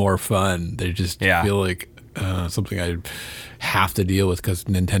game more fun. They just feel like something I have to deal with because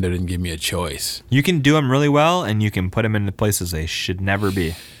Nintendo didn't give me a choice. You can do them really well, and you can put them into places they should never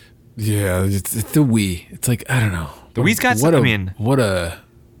be. Yeah, it's the Wii. It's I don't know. The Wii's got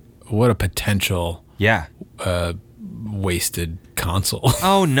what a potential wasted console.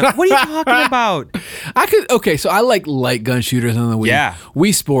 Oh no! What are you talking about? So I like light gun shooters on the Wii. Yeah.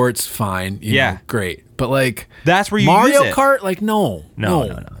 Wii Sports, fine. You know, great. But that's where you Mario use it. Kart, no.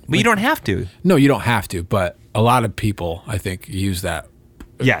 But you don't have to. No, you don't have to. But a lot of people, I think, use that.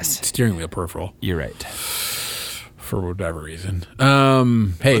 Steering wheel peripheral. You're right. For whatever reason.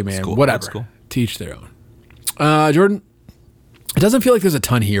 Hey, man, cool. Whatever. That's cool. Teach their own. Jordan, it doesn't feel like there's a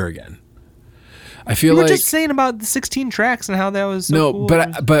ton here again. I feel you were just saying about the 16 tracks and how that was so cool.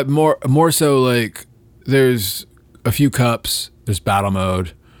 but more so there's a few cups, there's battle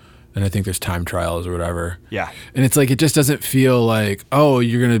mode, and I think there's time trials or whatever. Yeah. And it's it just doesn't feel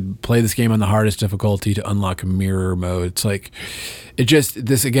you're going to play this game on the hardest difficulty to unlock a mirror mode. It's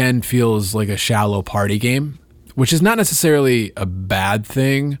this again feels like a shallow party game, which is not necessarily a bad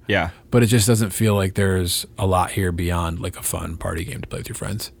thing. Yeah. But it just doesn't feel like there's a lot here beyond a fun party game to play with your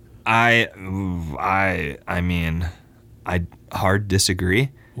friends. I mean, I hard disagree.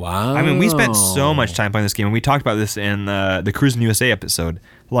 Wow. I mean, we spent so much time playing this game, and we talked about this in the Cruisin' USA episode.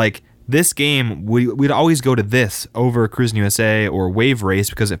 This game, we'd always go to this over Cruisin' USA or Wave Race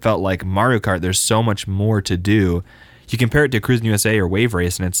because it felt like Mario Kart. There's so much more to do. you compare it to Cruis'n USA or Wave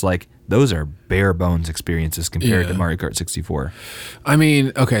Race, and it's like those are bare bones experiences compared to Mario Kart 64. I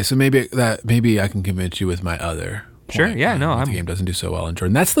mean, okay, so maybe I can convince you with my other point. Sure, yeah, no, the game doesn't do so well in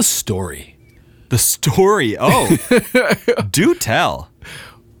Jordan. That's the story. The story. Oh, do tell.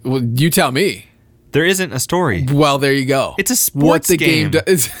 Well, you tell me. There isn't a story. Well, there you go. It's a sports game.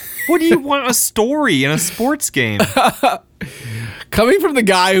 Does. What do you want a story in a sports game? Coming from the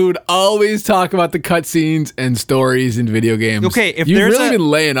guy who would always talk about the cutscenes and stories in video games. Okay, if you've there's really been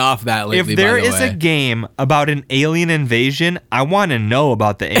laying off that lately. If there by the is way. a game about an alien invasion, I want to know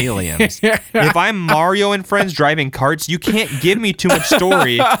about the aliens. If I'm Mario and friends driving carts, you can't give me too much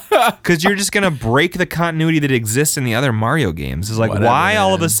story because you're just gonna break the continuity that exists in the other Mario games. It's like, why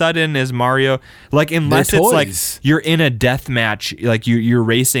all of a sudden is Mario like, unless it's like you're in a death match, like you're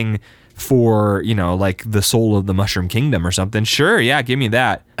racing for, you know, like the soul of the Mushroom Kingdom or something. Sure, yeah, give me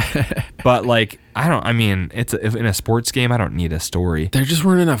that. But like, it's in a sports game, I don't need a story. There just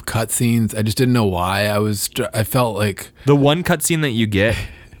weren't enough cutscenes. I just didn't know why. I felt like the one cutscene that you get,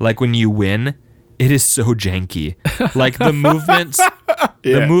 like when you win, it is so janky. Like the movements,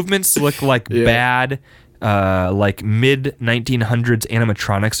 the movements look like bad, like mid 1900s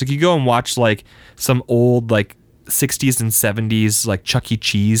animatronics. Like you go and watch like some old like 60s and 70s like Chuck E.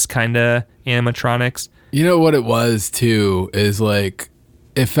 Cheese kind of animatronics. You know what it was too is like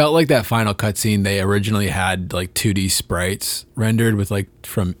it felt like that final cutscene they originally had like 2D sprites rendered with like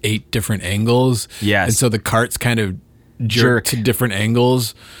from 8 different angles. Yes. And so the carts kind of jerk to different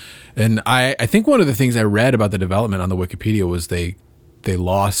angles. And I think one of the things I read about the development on the Wikipedia was they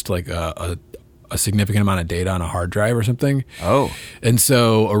lost like a significant amount of data on a hard drive or something. Oh. And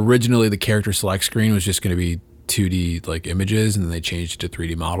so originally the character select screen was just going to be 2D like images, and then they changed it to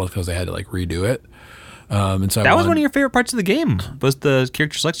 3D models because they had to like redo it. And so that was one of your favorite parts of the game, was the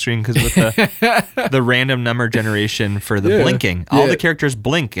character select screen, because with the random number generation for the blinking, all the characters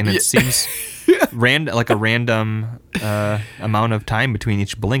blink, and it seems like a random amount of time between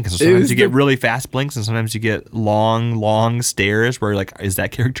each blink. So sometimes you get really fast blinks, and sometimes you get long stares where like, is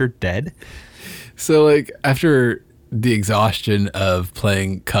that character dead? So like after the exhaustion of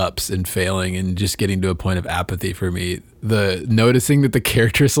playing cups and failing and just getting to a point of apathy for me, the noticing that the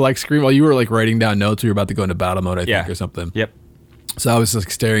character select screen, while you were like writing down notes, we were about to go into battle mode, I think, or something. Yep. So I was like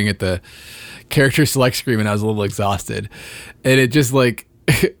staring at the character select screen and I was a little exhausted. And it just like,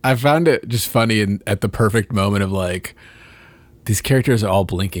 I found it just funny and at the perfect moment of like, these characters are all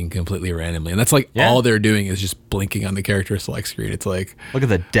blinking completely randomly. And that's like all they're doing is just blinking on the character select screen. It's like, look at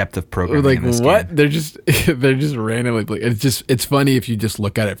the depth of programming like, in this what? game. They're just randomly blinking. It's funny if you just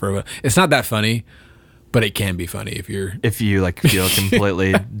look at it for a minute. It's not that funny, but it can be funny if you like feel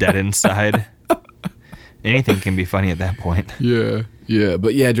completely dead inside. Anything can be funny at that point. Yeah. Yeah.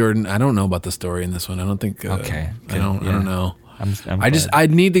 But yeah, Jordan, I don't know about the story in this one. I don't think, okay. I don't know. I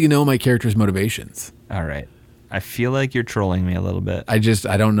need to know my character's motivations. All right. I feel like you're trolling me a little bit. I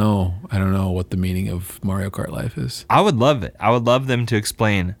don't know. I don't know what the meaning of Mario Kart Life is. I would love it. I would love them to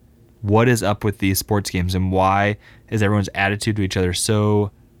explain what is up with these sports games and why is everyone's attitude to each other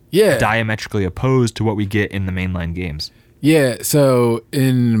so diametrically opposed to what we get in the mainline games. Yeah, so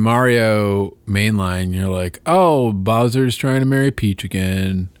in Mario Mainline, you're like, oh, Bowser's trying to marry Peach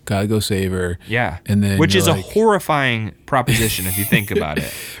again. Gotta go save her. Yeah. And then which is like, a horrifying proposition if you think about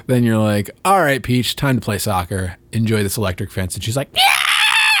it. Then you're like, all right, Peach, time to play soccer. Enjoy this electric fence. And she's like,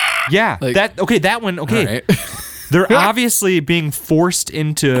 yeah. Like, that one, okay. Right. They're obviously being forced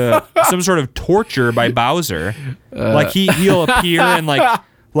into some sort of torture by Bowser. Like he'll appear and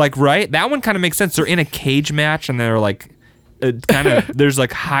like right? That one kind of makes sense. They're in a cage match and they're like, there's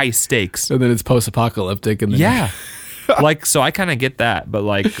like high stakes. And then it's post-apocalyptic. And then like, so I kind of get that, but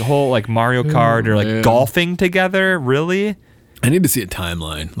like whole like Mario Kart or like golfing together, really? I need to see a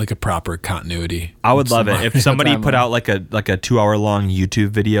timeline, like a proper continuity. I would love it if somebody put out like a 2-hour long YouTube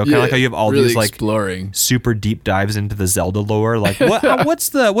video, kind of like how you have all really these like exploring super deep dives into the Zelda lore. Like what's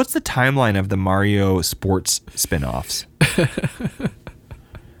the timeline of the Mario sports spin-offs?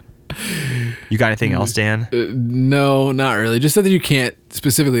 You got anything else, Dan? No, not really. Just that you can't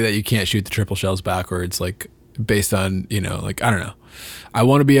shoot the triple shells backwards, like based on, like, I don't know. I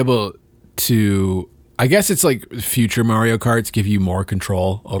want to be able to, I guess it's like future Mario Karts give you more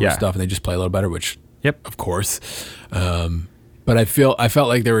control over stuff and they just play a little better, which, of course. But I felt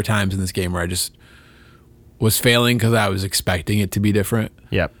like there were times in this game where I just was failing because I was expecting it to be different.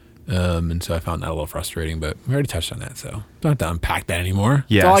 Yep. And so I found that a little frustrating, but we already touched on that, so don't have to unpack that anymore.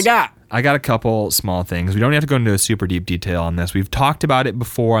 Yes. That's all I got. I got a couple small things. We don't have to go into a super deep detail on this. We've talked about it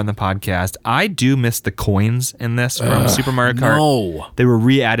before on the podcast. I do miss the coins in this from Super Mario Kart. No. They were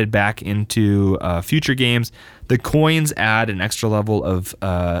re-added back into future games. The coins add an extra level of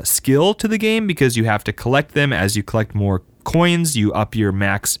skill to the game because you have to collect them. As you collect more coins, you up your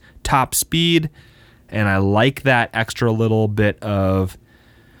max top speed. And I like that extra little bit of,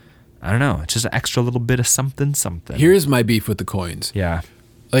 I don't know, it's just an extra little bit of something. Here's my beef with the coins. Yeah.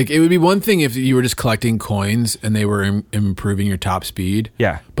 Like, it would be one thing if you were just collecting coins and they were improving your top speed.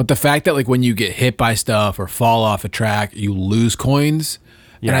 Yeah. But the fact that, like, when you get hit by stuff or fall off a track, you lose coins.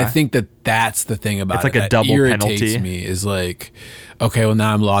 Yeah. And I think that that's the thing about it's like it. a double irritates penalty. Me is like, okay, well,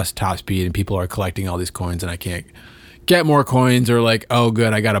 now I'm lost top speed and people are collecting all these coins and I can't get more coins, or like, oh,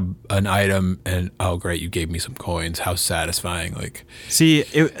 good, I got an item and oh, great, you gave me some coins. How satisfying. Like, see,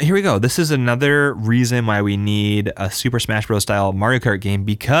 here we go. This is another reason why we need a Super Smash Bros. Style Mario Kart game,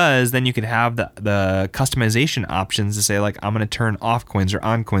 because then you could have the customization options to say, like, I'm going to turn off coins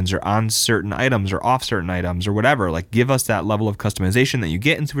or on certain items or off certain items or whatever. Like, give us that level of customization that you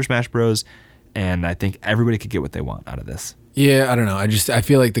get in Super Smash Bros. And I think everybody could get what they want out of this. Yeah, I don't know. I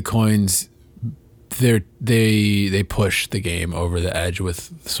feel like the coins, they push the game over the edge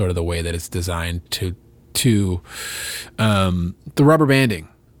with sort of the way that it's designed to the rubber banding.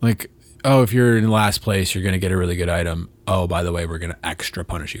 Like, oh, if you're in last place, you're going to get a really good item. Oh, by the way, we're going to extra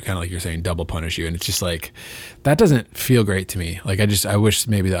punish you. Kind of like you're saying, double punish you. And it's just like, that doesn't feel great to me. Like, I wish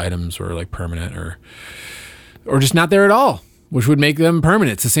maybe the items were like permanent or just not there at all, which would make them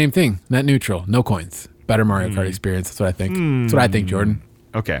permanent. It's the same thing. Net neutral. No coins. Better Mario Kart experience. That's what I think. That's what I think, Jordan.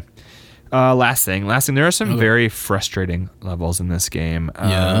 Okay. Last thing. There are some very frustrating levels in this game.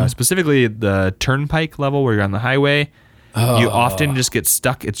 Specifically, the turnpike level where you're on the highway. You often just get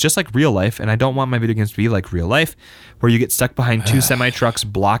stuck. It's just like real life, and I don't want my video games to be like real life, where you get stuck behind two semi-trucks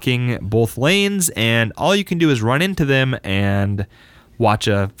blocking both lanes, and all you can do is run into them and watch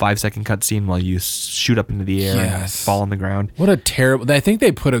a 5-second cutscene while you shoot up into the air and fall on the ground. What a terrible... I think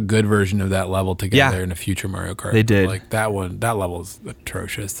they put a good version of that level together in a future Mario Kart. They did. Like, that level is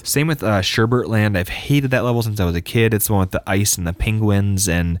atrocious. Same with Sherbert Land. I've hated that level since I was a kid. It's the one with the ice and the penguins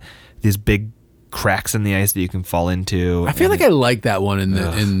and these big cracks in the ice that you can fall into. I feel like I like that one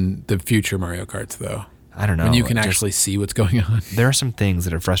in the future Mario Karts, though. I don't know. When you can actually see what's going on. There are some things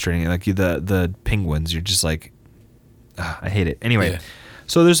that are frustrating. Like the penguins, you're just like... I hate it. Anyway,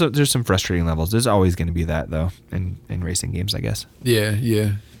 so there's some frustrating levels. There's always going to be that, though, in racing games, I guess. Yeah.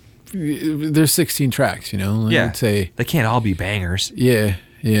 There's 16 tracks, you know? I'd say they can't all be bangers. Yeah.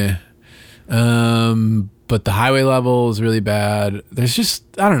 But the highway level is really bad. There's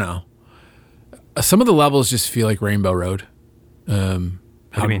just, I don't know. Some of the levels just feel like Rainbow Road.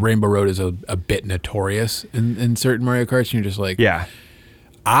 How Rainbow Road is a bit notorious in certain Mario Karts. And you're just like... Yeah.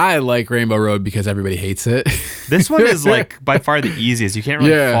 I like Rainbow Road because everybody hates it. This one is like by far the easiest. You can't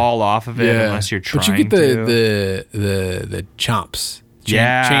really fall off of it unless you're trying to. But you get the chomps.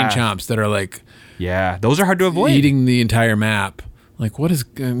 Chain chomps that are like... Yeah, those are hard to avoid. Eating the entire map. Like, what is...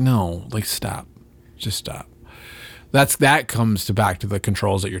 No, like, stop. Just stop. That comes back to the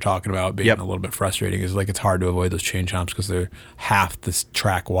controls that you're talking about being a little bit frustrating. Is like, it's hard to avoid those chain chomps because they're half this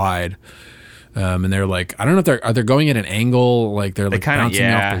track wide. And they're like, I don't know if they're going at an angle, like they're like bouncing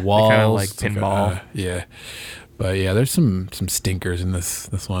off the walls, kind of like pinball. But there's some stinkers in this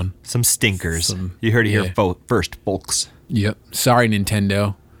one. Some stinkers. You heard it here first, folks. Yep. Sorry,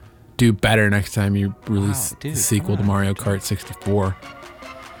 Nintendo. Do better next time you release the sequel to Mario Kart 64.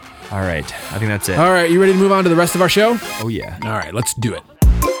 All right, I think that's it. All right, you ready to move on to the rest of our show? Oh yeah. All right, let's do it.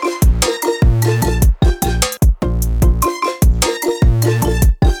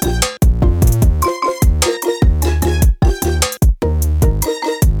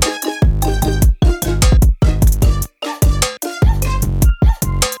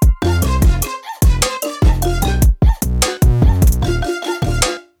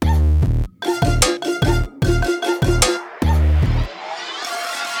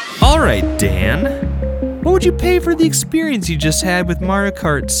 Dan, what would you pay for the experience you just had with Mario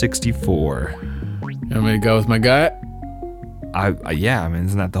Kart 64? You want me to go with my gut? Yeah, I mean,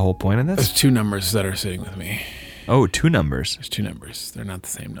 isn't that the whole point of this? There's two numbers that are sitting with me. Oh, two numbers. There's two numbers. They're not the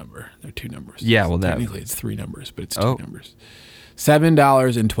same number. They're two numbers. Yeah, well, technically it's three numbers, but it's two numbers.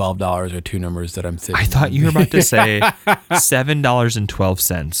 $7 and $12 are two numbers that I'm sitting. I thought you were about to say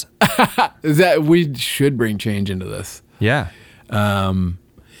 $7.12. Is that we should bring change into this? Yeah.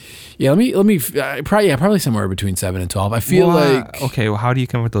 Yeah, let me probably somewhere between 7 and 12. I feel like... Okay, well, how do you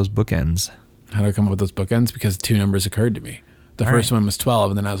come up with those bookends? How do I come up with those bookends? Because two numbers occurred to me. The first one was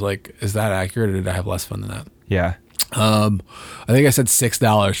 12, and then I was like, is that accurate, or did I have less fun than that? Yeah. I think I said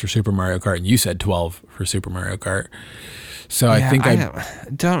 $6 for Super Mario Kart, and you said 12 for Super Mario Kart. So I think I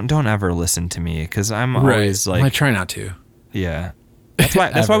don't ever listen to me, because I'm always like, I try not to. Yeah.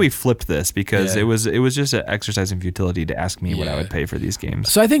 That's why we flipped this, because it was just an exercise in futility to ask me what I would pay for these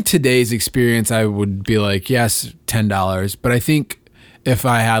games. So I think today's experience, I would be like, yes, $10. But I think if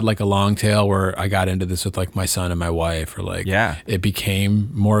I had like a long tail where I got into this with like my son and my wife, or like it became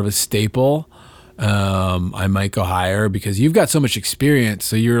more of a staple, I might go higher, because you've got so much experience.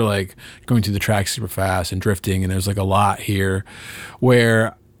 So you're like going through the track super fast and drifting, and there's like a lot here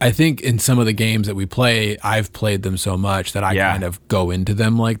where I think in some of the games that we play, I've played them so much that I kind of go into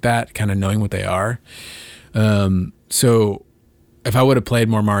them like that, kind of knowing what they are. So if I would have played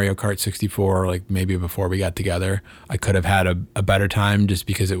more Mario Kart 64, like maybe before we got together, I could have had a better time, just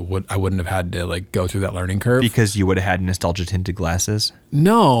because I wouldn't have had to like go through that learning curve. Because you would have had nostalgia tinted glasses?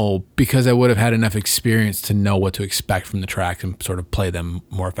 No, because I would have had enough experience to know what to expect from the tracks and sort of play them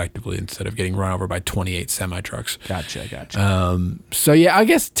more effectively, instead of getting run over by 28 semi trucks. Gotcha. So yeah, I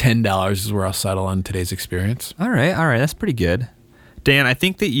guess $10 is where I'll settle on today's experience. All right, that's pretty good. Dan, I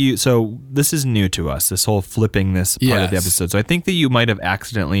think that so this is new to us, this whole flipping this part of the episode. So I think that you might have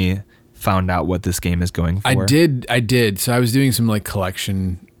accidentally found out what this game is going for. I did. So I was doing some like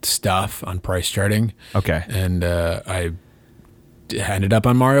collection stuff on price charting. Okay. And I ended up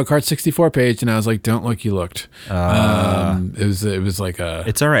on Mario Kart 64 page, and I was like, don't look, you looked. It was like a...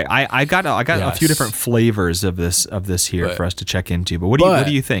 It's all right. I got a few different flavors of this here for us to check into. But what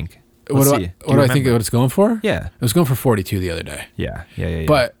do you think? What do I think what it's going for? Yeah. It was going for 42 the other day. Yeah.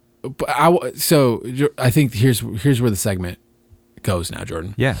 But I think here's where the segment goes now,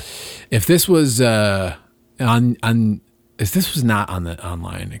 Jordan. Yeah. If this was if this was not on the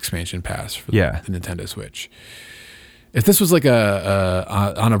online expansion pass for the Nintendo Switch, if this was like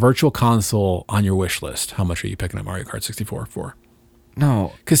on a virtual console on your wish list, how much are you picking up Mario Kart 64 for?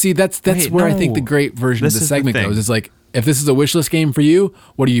 No. Because see, that's where I think the great version of the segment goes. Is like, if this is a wish list game for you,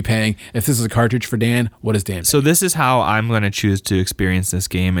 what are you paying? If this is a cartridge for Dan, what is Dan paying? So this is how I'm going to choose to experience this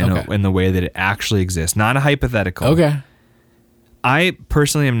game in the way that it actually exists, not a hypothetical. Okay. I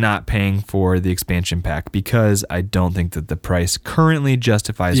personally am not paying for the expansion pack, because I don't think that the price currently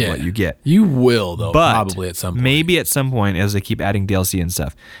justifies what you get. You will, though, but probably at some point. Maybe at some point, as they keep adding DLC and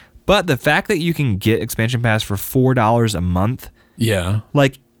stuff. But the fact that you can get expansion pass for $4 a month,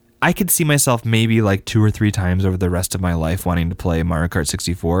 like, I could see myself maybe like 2 or 3 times over the rest of my life wanting to play Mario Kart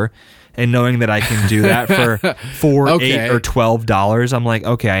 64, and knowing that I can do that for $4, $8, or $12. I'm like,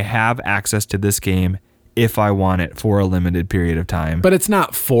 okay, I have access to this game if I want it for a limited period of time. But it's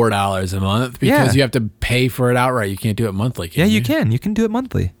not $4 a month, because you have to pay for it outright. You can't do it monthly, can you? You can. You can do it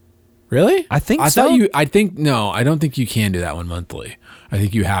monthly. Really? I think so. No, I don't think you can do that one monthly. I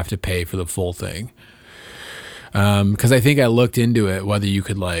think you have to pay for the full thing. Because I think I looked into it, whether you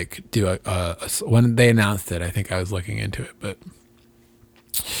could like do when they announced it. I think I was looking into it, but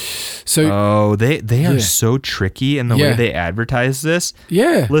they are so tricky in the way they advertise this.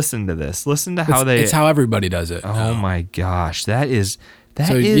 Yeah, listen to this. Listen to how it's how everybody does it. Oh my gosh, that is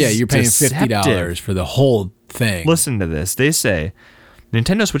you're paying $50 for the whole thing. Listen to this. They say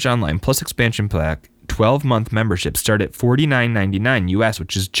Nintendo Switch Online plus expansion pack 12-month membership start at $49.99 US,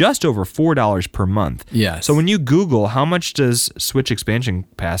 which is just over $4 per month. Yes. So when you Google how much does Switch expansion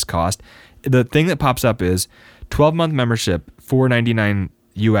pass cost, the thing that pops up is 12-month membership, $4.99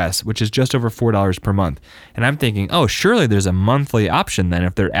 US, which is just over $4 per month. And I'm thinking, oh, surely there's a monthly option then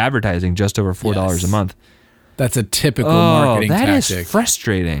if they're advertising just over $4 a month. That's a typical marketing tactic. That is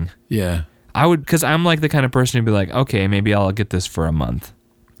frustrating. Yeah. Because I'm like the kind of person who'd be like, okay, maybe I'll get this for a month.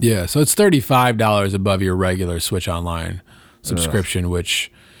 Yeah, so it's $35 above your regular Switch Online subscription,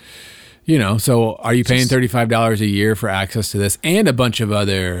 which, so are you paying $35 a year for access to this and a bunch of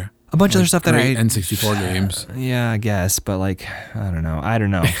other stuff that N64 games? Yeah, I guess, but like, I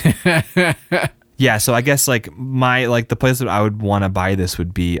don't know. Yeah, so I guess like the place that I would want to buy this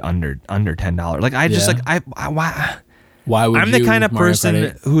would be under $10. Like why would I'm the kind of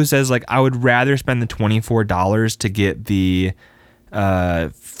person who says like I would rather spend the $24 to get the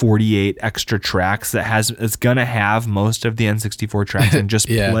 48 extra tracks it's gonna have most of the N64 tracks and just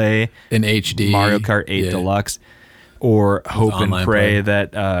play in HD Mario Kart 8 Deluxe, or hope and pray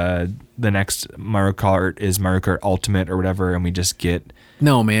that the next Mario Kart is Mario Kart Ultimate or whatever, and we just get...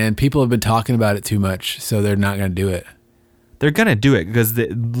 No, man, people have been talking about it too much, so they're not gonna do it. They're gonna do it because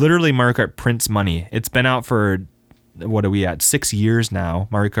literally Mario Kart prints money. It's been out for, what are we at, 6 years now,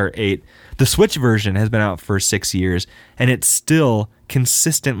 Mario Kart 8. The Switch version has been out for 6 years, and it's still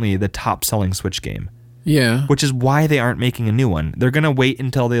consistently the top-selling Switch game. Yeah. Which is why they aren't making a new one. They're going to wait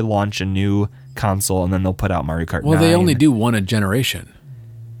until they launch a new console and then they'll put out Mario Kart 9. Well, they only do one a generation.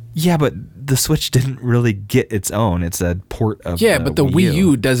 Yeah, but the Switch didn't really get its own. It's a port of but the Wii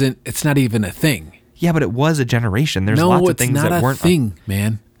U doesn't, it's not even a thing. Yeah, but it was a generation. There's lots of things that weren't. No, it's not a thing,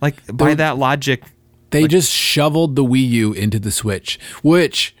 man. Like, by that logic... They just shoveled the Wii U into the Switch,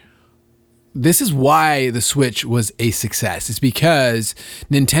 which... This is why the Switch was a success. It's because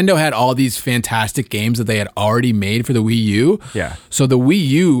Nintendo had all these fantastic games that they had already made for the Wii U. Yeah. So the Wii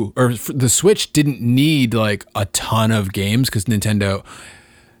U or the Switch didn't need like a ton of games because Nintendo,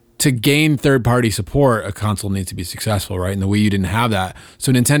 to gain third-party support, a console needs to be successful, right? And the Wii U didn't have that.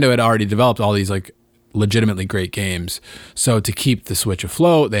 So Nintendo had already developed all these like legitimately great games. So to keep the Switch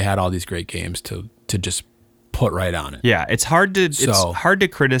afloat, they had all these great games to just put right on it. Yeah, it's hard to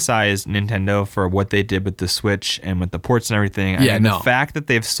criticize Nintendo for what they did with the Switch and with the ports and everything. The fact that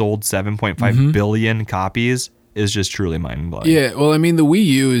they've sold 7.5 billion copies is just truly mind-blowing. Yeah, well, I mean, the Wii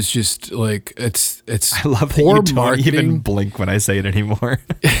U is just like it's. I love that you don't even blink when I say it anymore.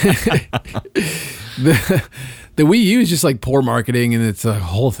 The Wii U is just like poor marketing, and it's a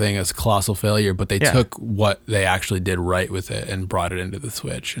whole thing as a colossal failure. But they took what they actually did right with it and brought it into the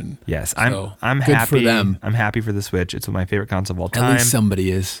Switch. And yes, so, I'm good happy for them. I'm happy for the Switch. It's my favorite console of all time. At least somebody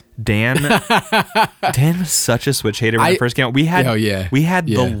is. Dan was such a Switch hater when it first came out. We had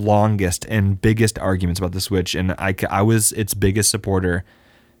the longest and biggest arguments about the Switch, and I was its biggest supporter.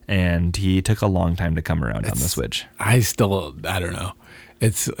 And he took a long time to come around on the Switch. I don't know.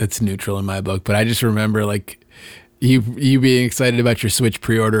 It's neutral in my book, but I just remember like you being excited about your Switch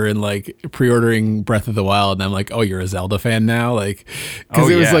pre-order and like pre-ordering Breath of the Wild, and I'm like, oh, you're a Zelda fan now, like because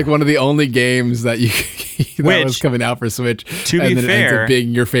it was like one of the only games that that was coming out for Switch. To be fair, it ended up being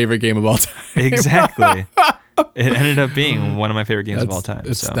your favorite game of all time. Exactly, it ended up being one of my favorite games of all time.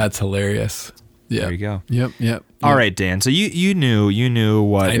 That's hilarious. Yeah. There you go. Yep. All right, Dan. So you knew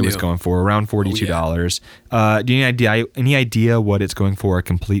what it was going for, around $42. Do you have any idea what it's going for, a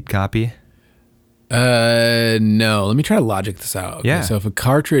complete copy? No. Let me try to logic this out. Okay, yeah. So if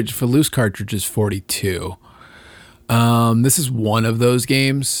a loose cartridge is $42, this is one of those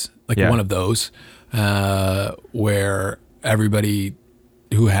games, one of those, where everybody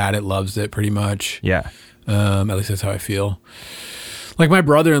who had it loves it pretty much. Yeah. At least that's how I feel. Like my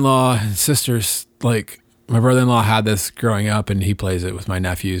brother-in-law and sisters, like my brother-in-law had this growing up, and he plays it with my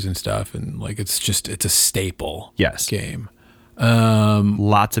nephews and stuff, and like it's a staple game.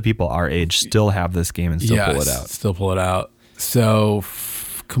 Lots of people our age still have this game and still pull it out. So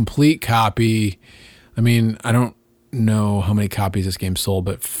complete copy. I mean, I don't know how many copies this game sold,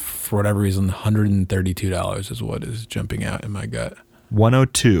 but for whatever reason, $132 is what is jumping out in my gut.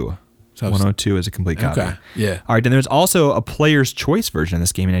 102. 102 is a complete copy. Okay. Yeah. All right. Then there's also a player's choice version of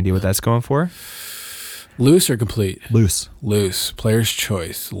this game. Any idea what that's going for? Loose or complete? Loose. Player's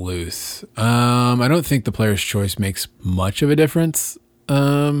choice. Loose. I don't think the player's choice makes much of a difference.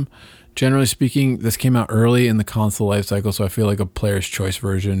 Generally speaking, this came out early in the console life cycle, so I feel like a player's choice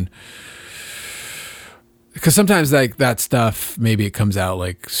version. Because sometimes like that stuff, maybe it comes out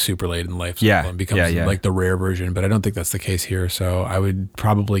like super late in life cycle and becomes like the rare version, but I don't think that's the case here. So I would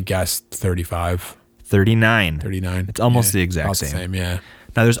probably guess 35. 39. It's almost the exact same. Yeah.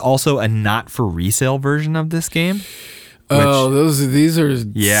 Now there's also a not for resale version of this game. These are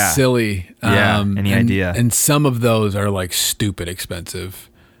silly. Any idea? And some of those are like stupid expensive.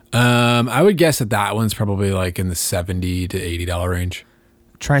 I would guess that one's probably like in the $70 to $80 range.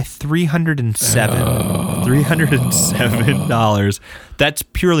 Try $307. $307. That's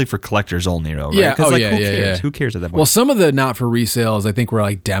purely for collectors only, though, right? Yeah. Who cares? Who cares at that point? Well, some of the not for resales, I think, were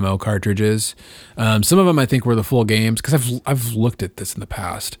like demo cartridges. Some of them, I think, were the full games because I've looked at this in the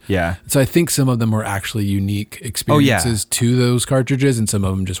past. Yeah. So I think some of them were actually unique experiences to those cartridges, and some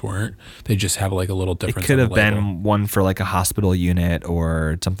of them just weren't. They just have like a little difference. It could have been one for like a hospital unit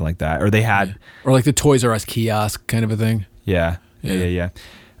or something like that, or they had, or like the Toys R Us kiosk kind of a thing. Yeah.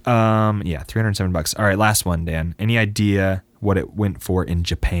 $307. All right, last one, Dan. Any idea what it went for in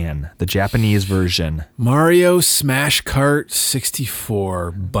Japan? The Japanese version. Mario Smash Kart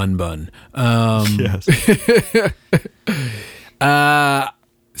 64 Bun. Yes.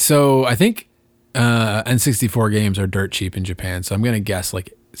 So I think N64 games are dirt cheap in Japan, so I'm going to guess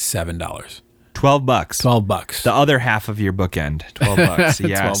like $7. $12. $12. The other half of your bookend. $12.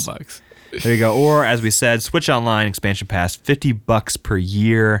 Yes. $12. There you go. Or as we said, Switch Online expansion pass, $50 per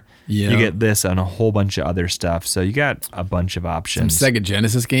year. Yeah. You get this and a whole bunch of other stuff. So you got a bunch of options. Some Sega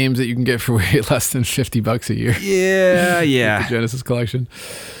Genesis games that you can get for way less than $50 a year. Yeah. The Genesis collection.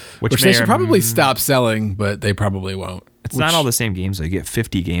 Which they should probably stop selling, but they probably won't. It's not all the same games though. You get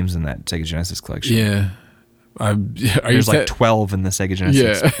 50 games in that Sega Genesis collection. Yeah. There's like 12 in the Sega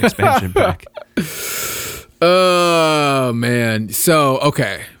Genesis expansion pack. Oh man. So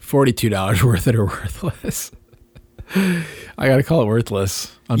okay, $42 worth it or worthless? I gotta call it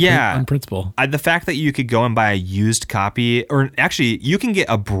worthless. On principle. The fact that you could go and buy a used copy, or actually you can get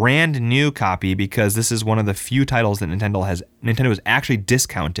a brand new copy because this is one of the few titles that Nintendo has actually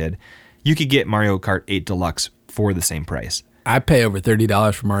discounted. You could get Mario Kart 8 Deluxe for the same price. I pay over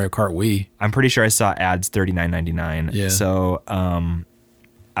 $30 for Mario Kart Wii. I'm pretty sure I saw ads $39.99. Yeah. So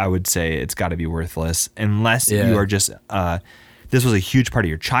I would say it's got to be worthless unless you are just this was a huge part of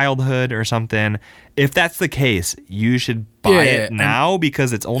your childhood or something. If that's the case, you should buy it now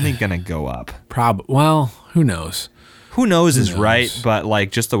because it's only going to go up. Well, who knows? Who knows is right, but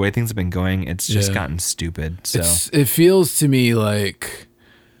like just the way things have been going, it's just gotten stupid. So it feels to me like,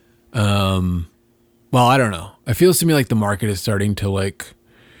 well, I don't know. It feels to me like the market is starting to like.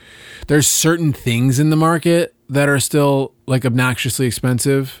 There's certain things in the market that are still like obnoxiously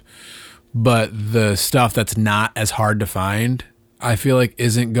expensive, but the stuff that's not as hard to find, I feel like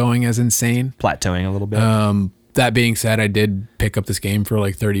isn't going as insane. Plateauing a little bit. That being said, I did pick up this game for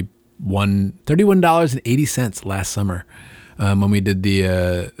like $31.80 last summer when we did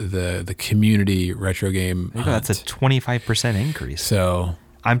the community retro game. That's a 25% increase. So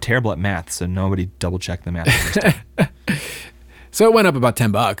I'm terrible at math, so nobody double check the math. So it went up about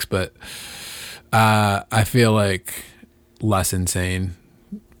 $10, but I feel like less insane,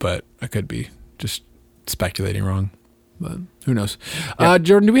 but I could be just speculating wrong. But who knows? Yep.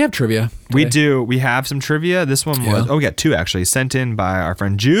 Jordan, do we have trivia today? We do. We have some trivia. This one was, we got two actually, sent in by our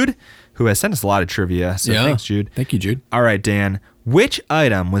friend Jude, who has sent us a lot of trivia. So thanks, Jude. Thank you, Jude. All right, Dan. Which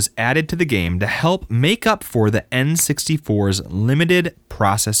item was added to the game to help make up for the N64's limited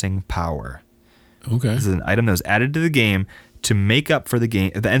processing power? Okay. This is an item that was added to the game to make up for the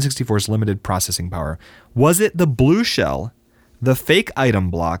N64's limited processing power. Was it the blue shell, the fake item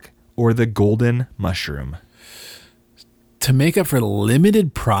block, or the golden mushroom? To make up for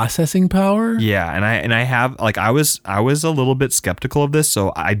limited processing power? Yeah, and I have like I was a little bit skeptical of this,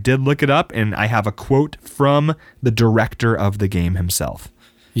 so I did look it up, and I have a quote from the director of the game himself.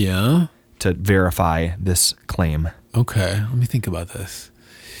 Yeah. To verify this claim. Okay, let me think about this.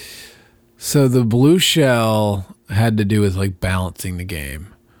 So the blue shell had to do with like balancing the game.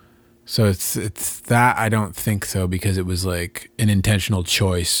 So it's that I don't think so because it was like an intentional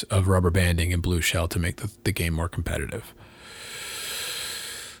choice of rubber banding and blue shell to make the game more competitive.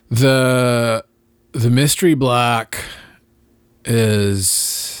 The mystery block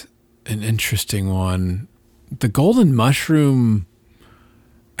is an interesting one. The golden mushroom,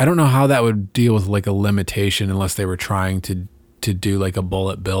 I don't know how that would deal with like a limitation unless they were trying to do like a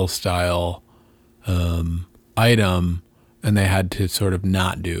bullet bill style item and they had to sort of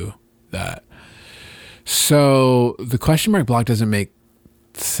not do that. So the question mark block doesn't make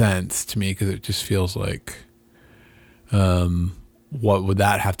sense to me because it just feels like what would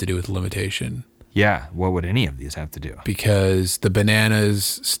that have to do with limitation? Yeah, what would any of these have to do? Because the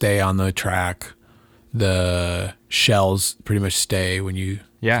bananas stay on the track. The shells pretty much stay when you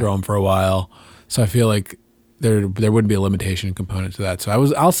throw them for a while. So I feel like there wouldn't be a limitation component to that. So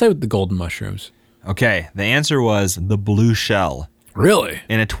I'll say with the golden mushrooms. Okay, the answer was the blue shell. Really?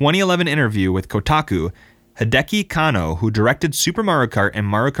 In a 2011 interview with Kotaku, Hideki Kano, who directed Super Mario Kart and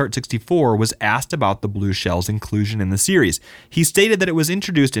Mario Kart 64, was asked about the blue shell's inclusion in the series. He stated that it was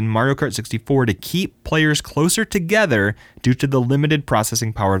introduced in Mario Kart 64 to keep players closer together due to the limited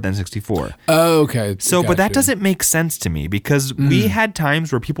processing power of the N64. Oh, okay. So, but that doesn't make sense to me because we had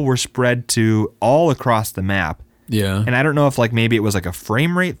times where people were spread to all across the map. Yeah. And I don't know if like maybe it was like a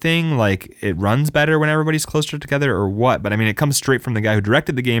frame rate thing, like it runs better when everybody's closer together or what. But I mean, it comes straight from the guy who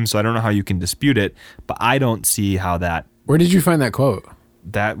directed the game, so I don't know how you can dispute it. But I don't see how that. Where did you find that quote?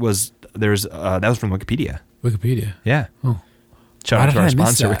 That was that was from Wikipedia. Wikipedia. Yeah. Oh. Shout out to our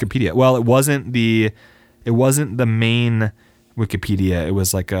sponsor, Wikipedia. Well, it wasn't the main Wikipedia. It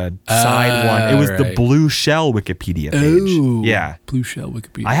was like a side one. It was the blue shell Wikipedia page. Oh, yeah. Blue shell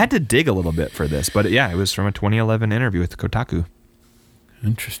Wikipedia. I had to dig a little bit for this, but yeah, it was from a 2011 interview with Kotaku.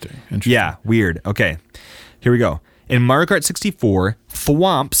 Interesting. Yeah, weird. Okay, here we go. In Mario Kart 64,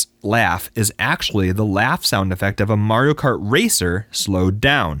 Thwomp's laugh is actually the laugh sound effect of a Mario Kart racer slowed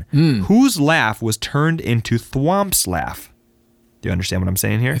down. Whose laugh was turned into Thwomp's laugh? Do you understand what I'm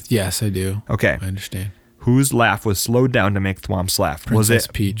saying here? Yes, I do. Okay. I understand. Whose laugh was slowed down to make Thwomp's laugh? Princess was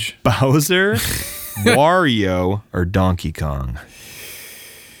it Peach, Bowser, Wario, or Donkey Kong?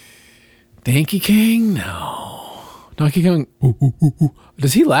 Donkey Kong? No. Donkey Kong.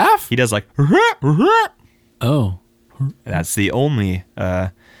 Does he laugh? He does like. Oh. That's the only.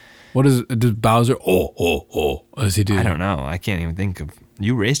 Does Bowser? Does he do? I don't know. I can't even think of.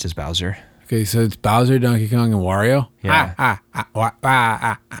 You raced as Bowser. Okay, so it's Bowser, Donkey Kong, and Wario. Yeah.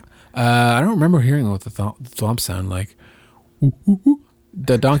 I don't remember hearing what the thwomps sound like.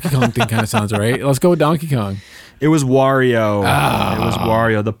 The Donkey Kong thing kind of sounds right. Let's go with Donkey Kong. It was Wario. It was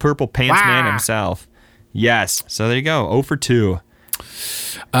Wario, the purple pants man himself. Yes. So there you go. 0 for 2.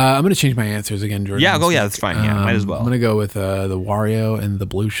 I'm going to change my answers again, Jordan. Yeah, that's fine. Yeah, might as well. I'm going to go with the Wario and the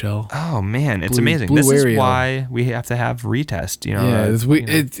blue shell. Oh, man. It's amazing. This is why we have to have retest.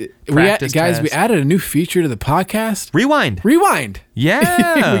 Guys, we added a new feature to the podcast. Rewind.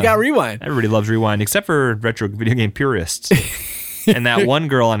 Yeah. We got Rewind. Everybody loves Rewind, except for retro video game purists. And that one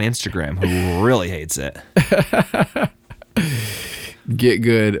girl on Instagram who really hates it. Get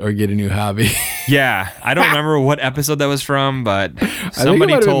good or get a new hobby. Yeah, I don't remember what episode that was from, but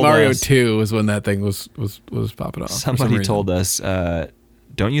somebody told Mario us. 2 was when that thing was popping off. Somebody told us,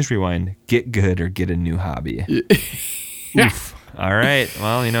 don't use Rewind. Get good or get a new hobby. Oof. All right.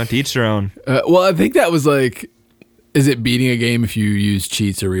 Well, to each their own. Well, I think that was like, is it beating a game if you use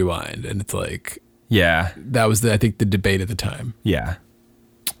cheats or Rewind? And it's like, yeah, that was I think the debate at the time. Yeah.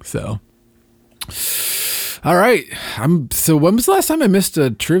 So. All right. So when was the last time I missed a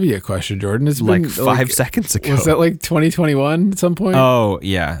trivia question, Jordan? It's like been 5 seconds ago. Was that like 2021 at some point? Oh,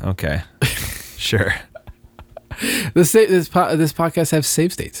 yeah. Okay. Sure. This podcast have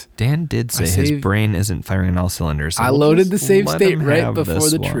save states. Dan did say his brain isn't firing on all cylinders. So I loaded the save state right before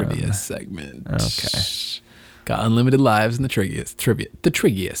the trivia segment. Okay. Got unlimited lives in the trivia segment. The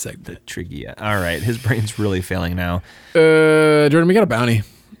trivia. All right. His brain's really failing now. Jordan, we got a bounty.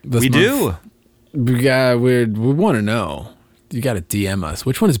 We do. We want to know. You got to DM us.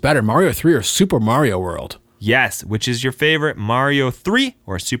 Which one is better, Mario 3 or Super Mario World? Yes. Which is your favorite, Mario 3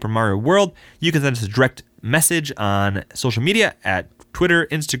 or Super Mario World? You can send us a direct message on social media at Twitter,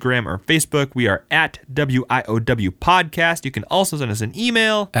 Instagram, or Facebook. We are at WIOW Podcast. You can also send us an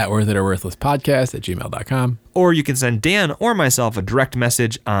email at worthitoworthlesspodcast@gmail.com. Or you can send Dan or myself a direct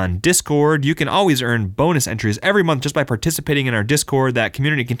message on Discord. You can always earn bonus entries every month just by participating in our Discord. That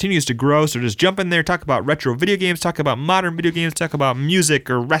community continues to grow, so just jump in there, talk about retro video games, talk about modern video games, talk about music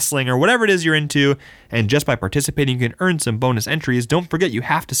or wrestling or whatever it is you're into. And just by participating, you can earn some bonus entries. Don't forget, you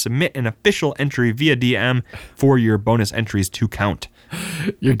have to submit an official entry via DM for your bonus entries to count.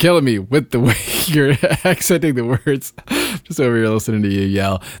 You're killing me with the way you're accenting the words. Just over here listening to you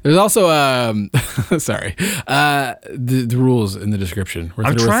yell. There's also, sorry, the rules in the description.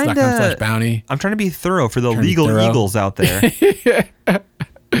 I'm trying /bounty. I'm trying to be thorough for the legal eagles out there.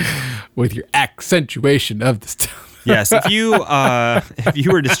 With your accentuation of the stuff. Yes, if you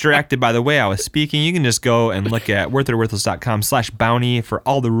were distracted by the way I was speaking, you can just go and look at worthitoworthless.com/bounty for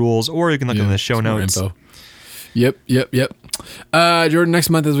all the rules, or you can look in the show notes. Info. Yep. Jordan, next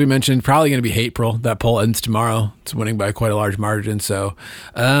month, as we mentioned, probably going to be April. That poll ends tomorrow. It's winning by quite a large margin. So,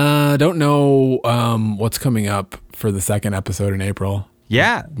 don't know what's coming up for the second episode in April.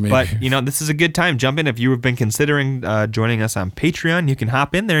 Yeah, maybe. But this is a good time. Jump in if you have been considering joining us on Patreon. You can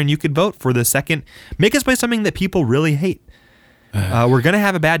hop in there and you could vote for the second. Make us play something that people really hate. We're going to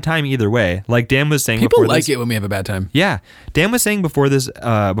have a bad time either way. Like Dan was saying people before like it when we have a bad time. Yeah. Dan was saying before this,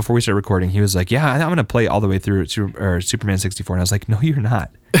 before we started recording, he was like, yeah, I'm going to play all the way through Superman 64. And I was like, no, you're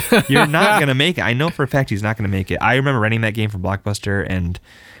not. You're not going to make it. I know for a fact he's not going to make it. I remember renting that game from Blockbuster, and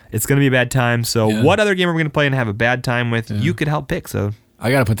it's going to be a bad time. So what other game are we going to play and have a bad time with? You could help pick. So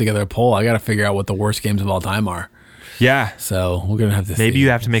I got to put together a poll. I got to figure out what the worst games of all time are. Yeah. So we're going to have to Maybe you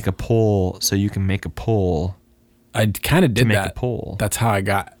have to make a poll so you can make a poll. I kind of did make that. A poll. That's how I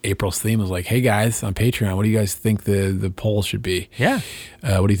got April's theme. I was like, hey guys, on Patreon, what do you guys think the poll should be? Yeah.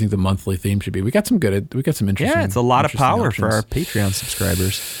 What do you think the monthly theme should be? We got some interesting. Yeah, it's a lot of power options for our Patreon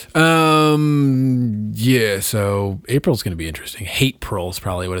subscribers. Yeah. So April's going to be interesting. Hate-prol is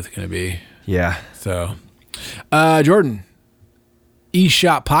probably what it's going to be. Yeah. So, Jordan,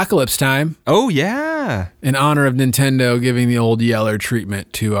 eShop Apocalypse time. Oh yeah. In honor of Nintendo giving the old Yeller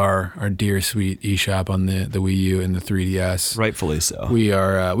treatment to our dear sweet eShop on the Wii U and the 3DS. Rightfully so. We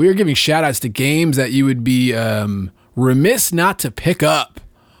are giving shout outs to games that you would be remiss not to pick up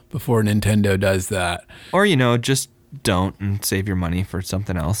before Nintendo does that. Or just don't and save your money for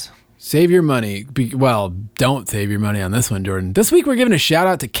something else. Save your money. Don't save your money on this one, Jordan. This week we're giving a shout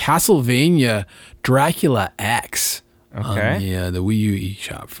out to Castlevania Dracula X. Okay. On the Wii U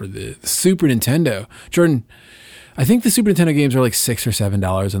eShop for the Super Nintendo. Jordan, I think the Super Nintendo games are like $6 or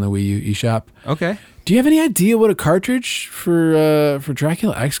 $7 on the Wii U eShop. Okay. Do you have any idea what a cartridge for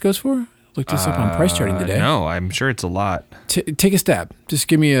Dracula X goes for? Looked this up on price charting today. No, I'm sure it's a lot. Take a stab. Just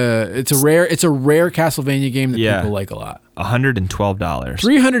give me it's a rare Castlevania game that people like a lot. $112.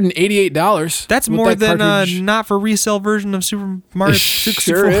 $388. That's more than a not for resale version of Super Mario 64.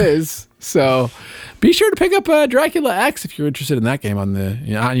 Sure is. So be sure to pick up Dracula X if you're interested in that game on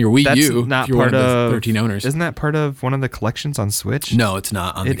your Wii U. Not if you're part one of the of 13 owners. Isn't that part of one of the collections on Switch? No, it's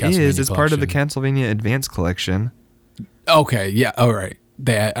not on the Castlevania It is. It's collection. part of the Castlevania Advance collection. Okay, yeah, all right.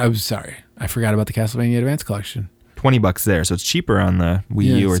 I'm sorry. I forgot about the Castlevania Advance collection. $20 there, so it's cheaper on the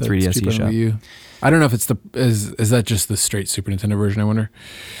Wii U or 3DS eShop. I don't know if it's is that just the straight Super Nintendo version, I wonder?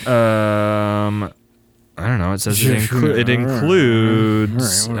 I don't know. It says it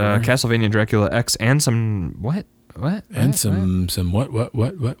includes Castlevania Dracula X and some what? Some what?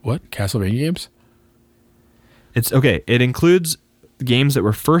 Castlevania games? It's okay. It includes games that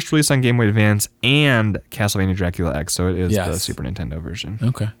were first released on Game Boy Advance and Castlevania Dracula X, so it is the Super Nintendo version.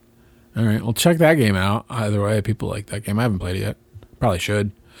 Okay. All right. Well, check that game out. Either way, people like that game. I haven't played it yet. Probably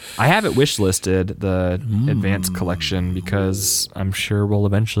should. I have it wishlisted, the Advance collection, because I'm sure we'll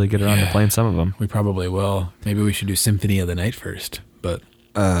eventually get around to playing some of them. We probably will. Maybe we should do Symphony of the Night first. But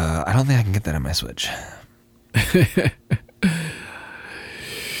I don't think I can get that on my Switch.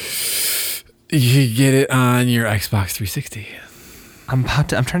 You get it on your Xbox 360. I'm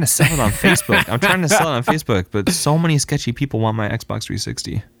trying to sell it on Facebook. But so many sketchy people want my Xbox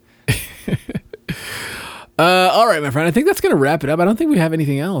 360. All right, my friend. I think that's going to wrap it up. I don't think we have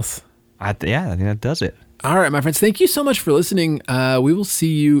anything else. I think that does it. All right, my friends. Thank you so much for listening. We will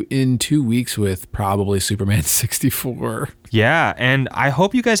see you in 2 weeks with probably Superman 64. Yeah, and I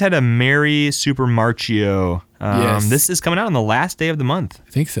hope you guys had a Merry Super Marchio. Yes. This is coming out on the last day of the month.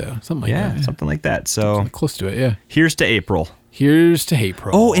 I think so. Something like that. Yeah, something like that. So close to it, yeah. Here's to April. Here's to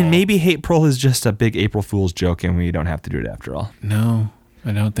April. Oh, and maybe April is just a big April Fool's joke and we don't have to do it after all. No,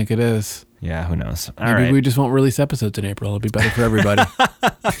 I don't think it is. Yeah, who knows? Maybe we just won't release episodes in April. It'll be better for everybody.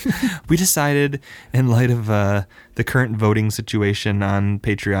 We decided, in light of the current voting situation on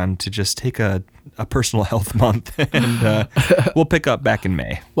Patreon, to just take a personal health month, and we'll pick up back in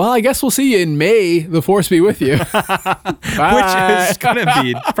May. Well, I guess we'll see you in May. The force be with you. Which is going to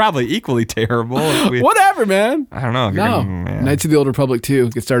be probably equally terrible. Whatever, man. I don't know. Knights of the Old Republic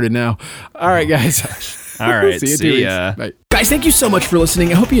 2. Get started now. All right, guys. All right. See ya. Bye. Guys, thank you so much for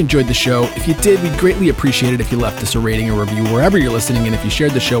listening. I hope you enjoyed the show. If you did, we'd greatly appreciate it if you left us a rating or review wherever you're listening, and if you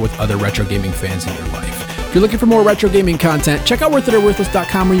shared the show with other retro gaming fans in your life. If you're looking for more retro gaming content, check out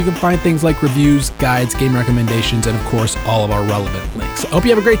worthitoworthless.com, where you can find things like reviews, guides, game recommendations, and of course, all of our relevant links. I hope you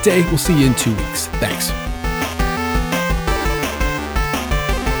have a great day. We'll see you in 2 weeks. Thanks.